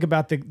like I think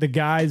about the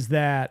guys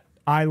that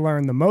I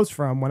learned the most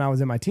from when I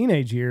was in my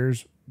teenage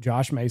years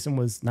Josh Mason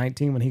was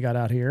 19 when he got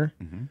out here.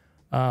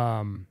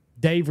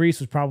 Dave Reese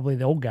was probably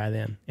the old guy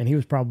then, and he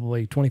was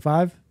probably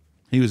 25.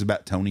 He was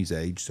about Tony's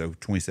age, so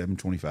 27,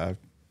 25.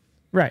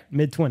 Right,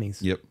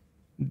 mid-20s. Yep.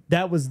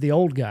 That was the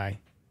old guy.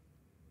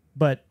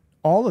 But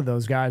all of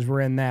those guys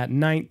were in that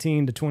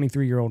 19 to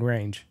 23-year-old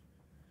range.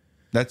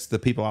 That's the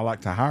people I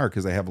like to hire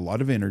because they have a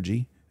lot of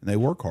energy and they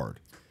work hard,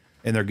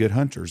 and they're good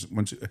hunters.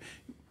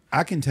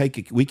 We can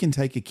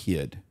take a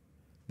kid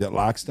that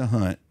likes to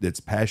hunt, that's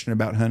passionate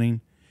about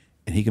hunting,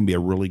 and he can be a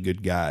really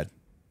good guide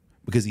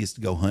because he has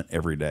to go hunt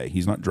every day.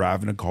 He's not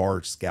driving a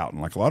car, scouting.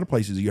 Like a lot of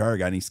places, you hire a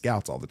guy and he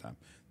scouts all the time.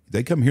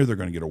 They come here, they're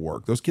going to get a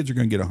work. Those kids are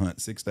going to get a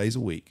hunt 6 days a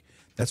week.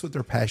 That's what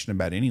they're passionate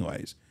about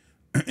anyways.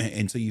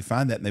 And so you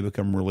find that and they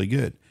become really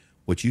good.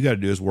 What you got to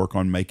do is work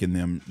on making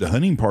them, the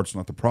hunting part's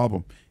not the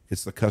problem.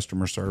 It's the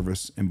customer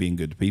service and being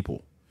good to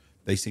people.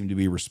 They seem to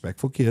be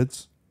respectful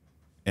kids.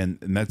 And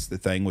that's the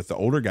thing with the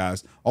older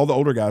guys. All the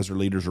older guys are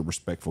leaders are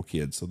respectful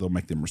kids. So they'll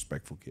make them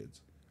respectful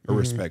kids or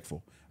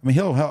respectful. I mean,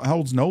 how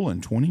old's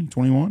Nolan? 20,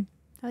 21?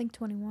 I think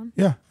 21.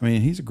 Yeah. I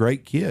mean, he's a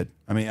great kid.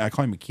 I mean, I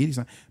call him a kid. He's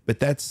not, but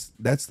that's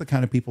the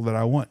kind of people that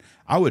I want.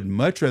 I would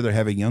much rather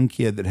have a young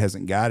kid that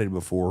hasn't guided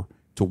before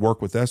to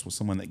work with us with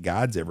someone that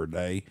guides every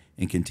day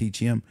and can teach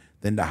him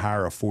than to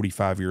hire a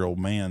 45-year-old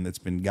man that's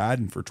been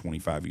guiding for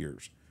 25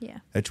 years. Yeah.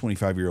 That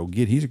 25-year-old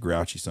kid, he's a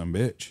grouchy son of a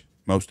bitch.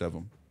 Most of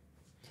them.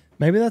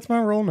 Maybe that's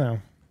my role now.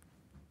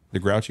 The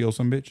grouchy old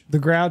son of a bitch? The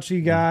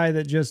grouchy guy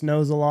that just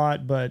knows a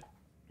lot, but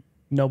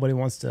nobody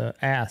wants to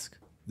ask.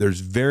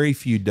 There's very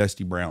few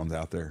Dusty Browns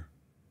out there.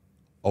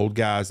 Old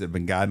guys that have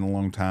been guiding a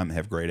long time that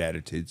have great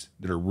attitudes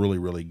that are really,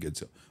 really good.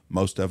 So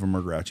most of them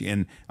are grouchy.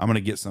 And I'm going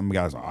to get some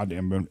guys,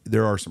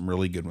 there are some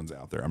really good ones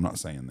out there. I'm not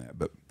saying that.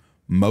 But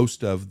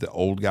most of the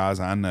old guys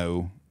I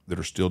know that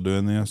are still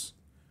doing this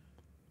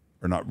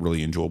are not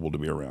really enjoyable to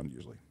be around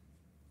usually.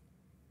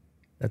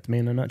 That's me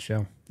in a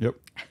nutshell. Yep.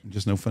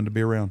 Just no fun to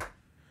be around.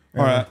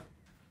 All right.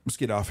 Let's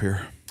get off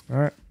here. All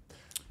right.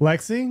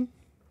 Lexi,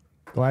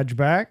 glad you're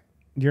back.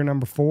 You're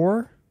number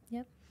 4.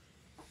 Yep.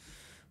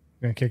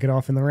 We're going to kick it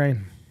off in the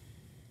rain.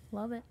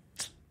 Love it.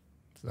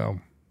 So,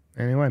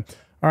 anyway.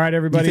 All right,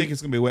 everybody. You think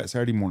it's going to be wet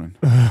Saturday morning?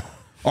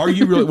 Are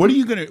you really? What are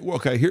you going to?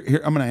 Okay,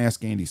 here I'm going to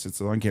ask Andy since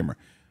it's on camera.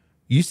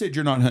 You said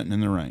you're not hunting in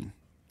the rain,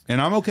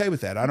 and I'm okay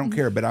with that. I don't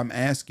care, but I'm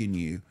asking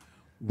you,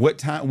 what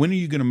time? When are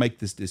you going to make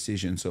this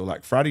decision? So,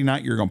 like Friday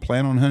night, you're going to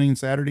plan on hunting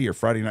Saturday, or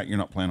Friday night you're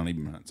not planning on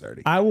even hunting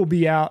Saturday? I will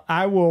be out.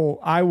 I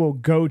will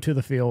go to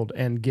the field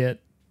and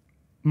get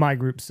my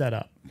group set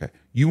up. Okay,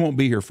 you won't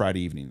be here Friday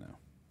evening though.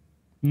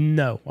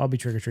 No, I'll be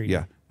trick or treating.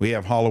 Yeah, we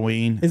have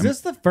Halloween. Is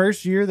this the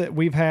first year that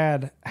we've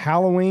had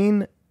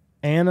Halloween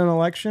and an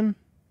election?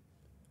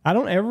 I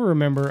don't ever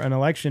remember an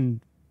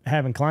election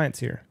having clients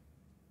here.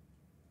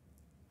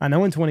 I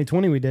know in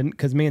 2020 we didn't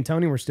because me and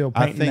Tony were still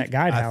painting that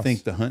guidehouse. I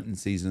think the hunting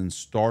season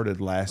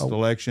started last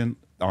election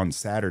on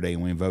Saturday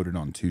and we voted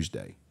on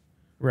Tuesday.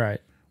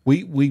 Right.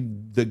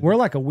 We're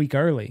like a week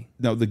early.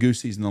 No, the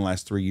goose season the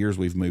last 3 years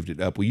we've moved it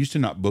up. We used to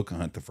not book a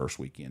hunt the first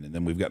weekend, and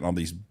then we've gotten all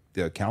these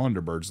calendar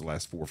birds the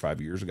last 4 or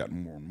 5 years. We've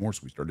gotten more and more,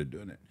 so we started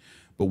doing it.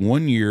 But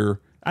one year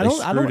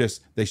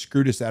they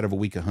screwed us out of a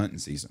week of hunting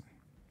season.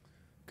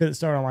 Because it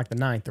started on like the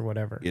 9th or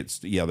whatever.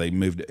 They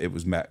moved it. It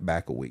was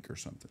back a week or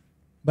something.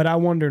 But I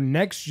wonder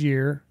next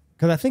year,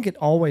 because I think it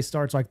always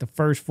starts like the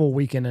first full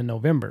weekend in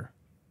November.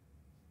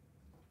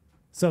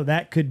 So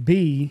that could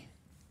be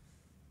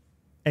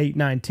 8,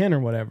 9, 10 or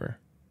whatever.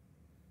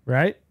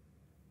 Right?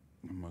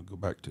 I'm going to go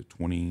back to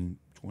 2020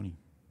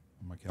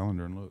 on my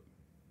calendar and look.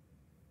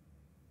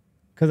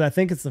 Because I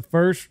think it's the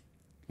first.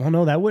 Well,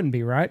 no, that wouldn't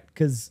be right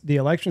because the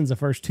election's the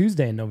first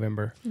Tuesday in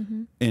November.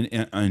 Mm-hmm.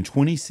 In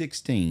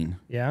 2016,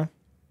 yeah,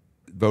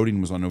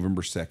 voting was on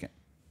November 2nd.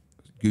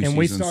 Goose and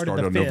we season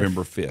started on 5th.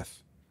 November 5th.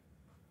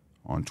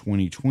 On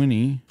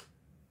 2020,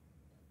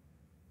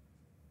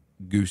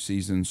 goose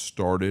season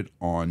started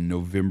on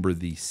November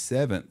the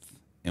 7th,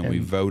 and we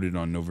voted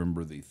on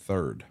November the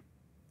 3rd.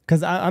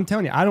 Because I'm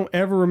telling you, I don't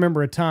ever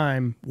remember a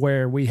time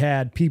where we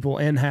had people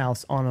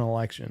in-house on an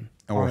election.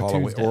 Or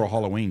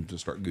Halloween to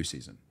start goose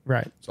season.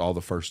 Right. It's all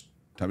the first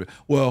time.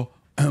 Well,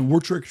 we're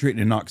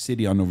trick-or-treating in Knox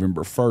City on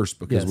November 1st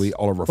because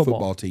all of our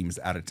football teams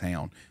out of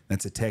town.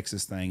 That's a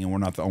Texas thing, and we're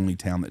not the only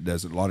town that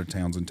does it. A lot of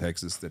towns in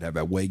Texas that have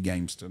away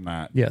games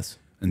tonight. Yes.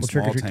 And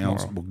small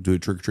towns will do a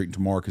trick-or-treating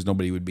tomorrow because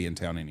nobody would be in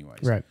town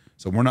anyways. Right.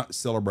 So we're not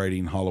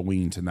celebrating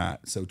Halloween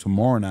tonight. So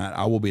tomorrow night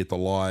I will be at the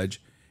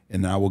lodge,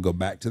 and then I will go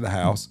back to the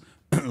house.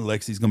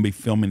 Lexi's going to be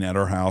filming at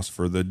our house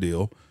for the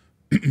deal.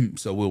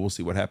 So we'll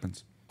see what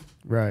happens.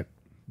 Right.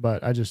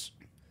 But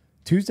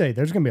Tuesday,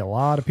 there's going to be a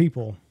lot of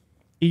people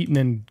eating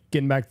and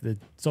getting back to the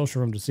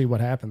social room to see what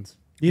happens.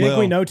 Do you think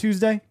we know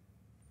Tuesday?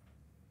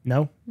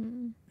 No?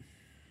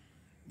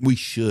 We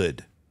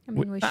should. I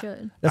mean, we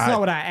should. That's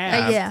not what I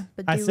asked. Yeah,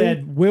 but I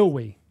said, will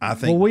we? I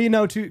think. Well, we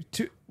know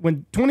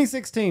when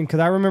 2016, because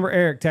I remember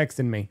Eric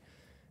texting me.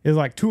 It was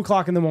like 2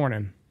 o'clock in the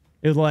morning.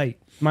 It was late.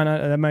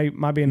 That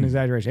might be an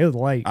exaggeration. It was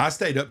late. I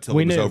stayed up till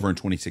it was over in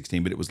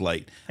 2016, but it was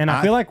late. And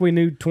I feel like we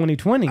knew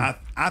 2020.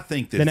 I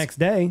think that the next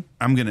day.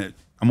 I'm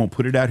I'm gonna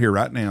put it out here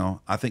right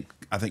now. I think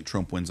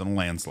Trump wins on a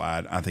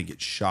landslide. I think it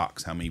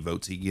shocks how many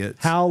votes he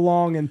gets. How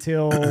long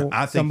until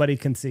somebody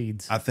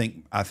concedes? I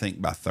think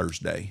by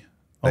Thursday.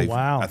 Oh,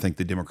 wow. I think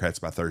the Democrats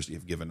by Thursday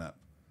have given up.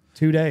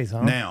 2 days,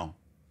 huh? Now,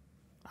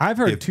 I've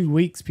heard 2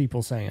 weeks.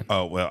 People saying.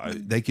 Oh well,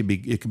 it could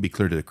be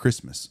clear to the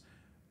Christmas.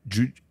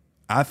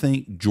 I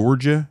think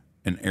Georgia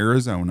and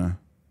Arizona,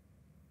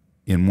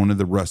 in one of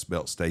the Rust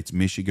Belt states,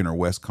 Michigan or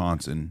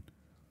Wisconsin,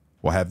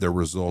 will have their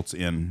results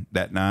in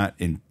that night,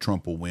 and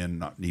Trump will win,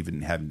 not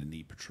even having to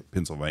need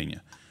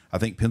Pennsylvania. I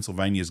think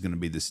Pennsylvania is going to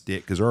be the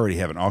stick because they're already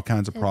having all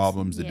kinds of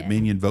problems. The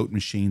Dominion vote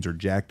machines are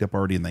jacked up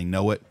already, and they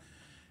know it.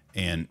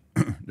 And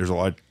there's a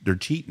lot. They're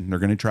cheating. They're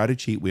going to try to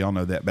cheat. We all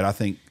know that. But I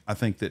think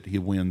that he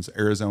wins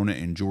Arizona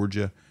and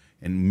Georgia,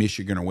 and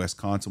Michigan or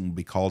Wisconsin will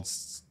be called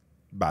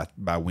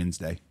by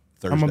Wednesday,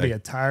 Thursday. I'm gonna be a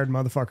tired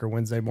motherfucker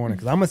Wednesday morning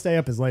because I'm gonna stay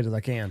up as late as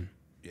I can.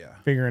 Yeah,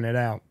 figuring it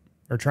out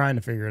or trying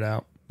to figure it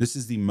out. This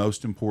is the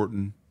most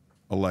important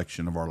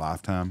election of our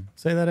lifetime.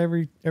 Say that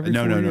every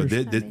no. 4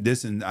 years.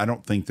 This and I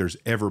don't think there's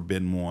ever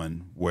been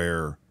one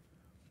where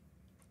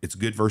it's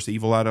good versus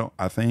evil.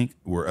 I think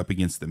we're up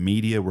against the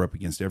media. We're up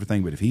against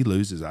everything. But if he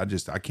loses, I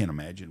can't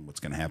imagine what's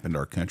going to happen to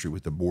our country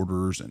with the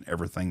borders and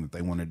everything that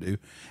they want to do.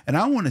 And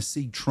I want to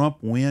see Trump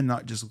win,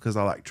 not just because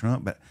I like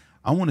Trump, but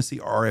I want to see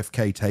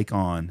RFK take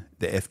on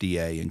the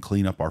FDA and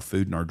clean up our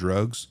food and our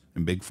drugs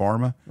and big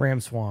pharma.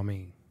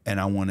 Ramaswamy.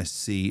 And I want to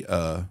see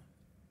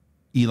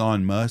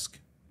Elon Musk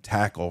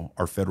tackle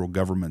our federal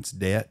government's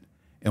debt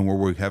and where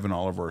we're having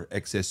all of our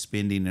excess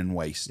spending and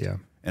waste. Yeah.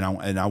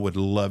 And I would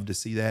love to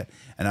see that.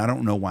 And I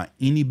don't know why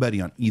anybody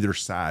on either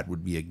side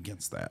would be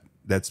against that.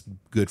 That's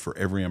good for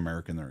every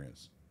American there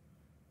is.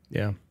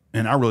 Yeah.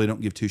 And I really don't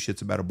give two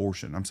shits about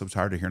abortion. I'm so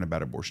tired of hearing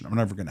about abortion. I'm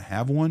never going to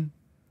have one.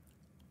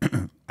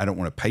 I don't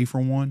want to pay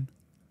for one.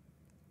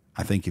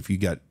 I think if you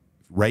got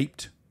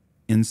raped,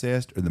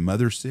 incest, or the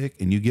mother's sick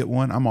and you get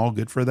one, I'm all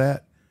good for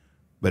that.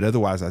 But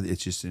otherwise,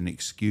 it's just an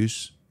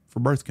excuse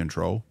for birth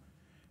control.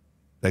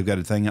 They've got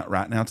a thing out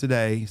right now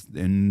today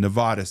in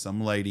Nevada.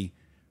 Some lady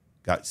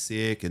got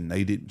sick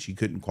and she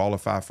couldn't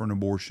qualify for an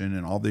abortion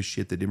and all this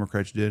shit the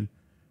Democrats did.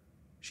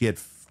 She had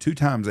 2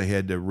 times they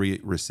had to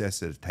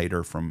resuscitate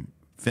her from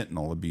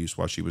fentanyl abuse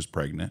while she was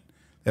pregnant.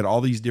 They had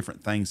all these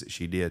different things that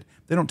she did.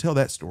 They don't tell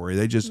that story.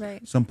 They just,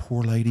 some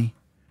poor lady,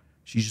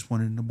 she just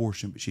wanted an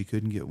abortion, but she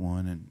couldn't get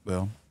one. And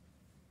well,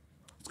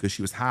 it's because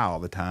she was high all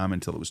the time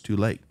until it was too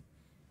late.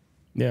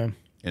 Yeah.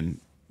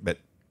 But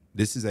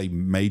this is a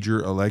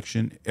major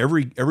election.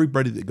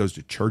 Everybody that goes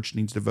to church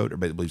needs to vote.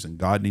 Everybody that believes in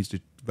God needs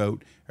to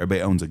vote.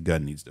 Everybody owns a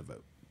gun needs to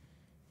vote.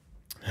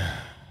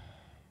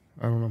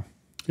 I don't know.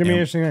 It's gonna be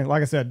interesting.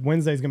 Like I said,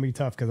 Wednesday's gonna be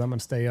tough because I'm gonna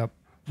stay up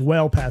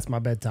well past my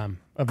bedtime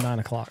of 9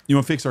 o'clock. You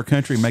want to fix our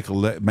country? Make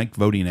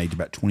voting age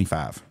about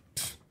 25.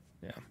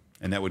 Yeah,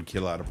 and that would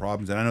kill a lot of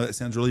problems. And I know that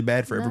sounds really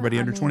bad for everybody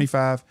under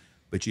 25,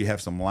 but you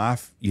have some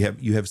life.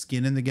 You have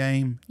skin in the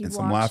game and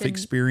some life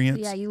experience.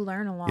 Yeah, you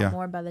learn a lot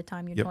more by the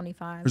time you're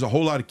 25. There's a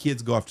whole lot of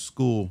kids go off to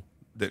school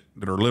that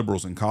are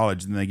liberals in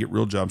college, and they get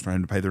real jobs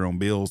trying to pay their own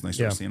bills, and they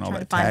start seeing all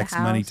that tax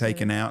money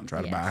taken out and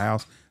try to buy a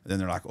house. And then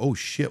they're like, oh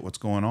shit, what's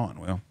going on?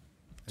 Well,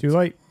 too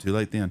late. Too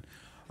late then.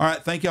 All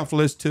right, thank y'all for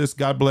listening to us.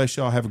 God bless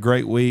y'all. Have a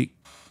great week.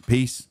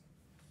 Peace.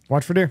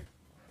 Watch for deer.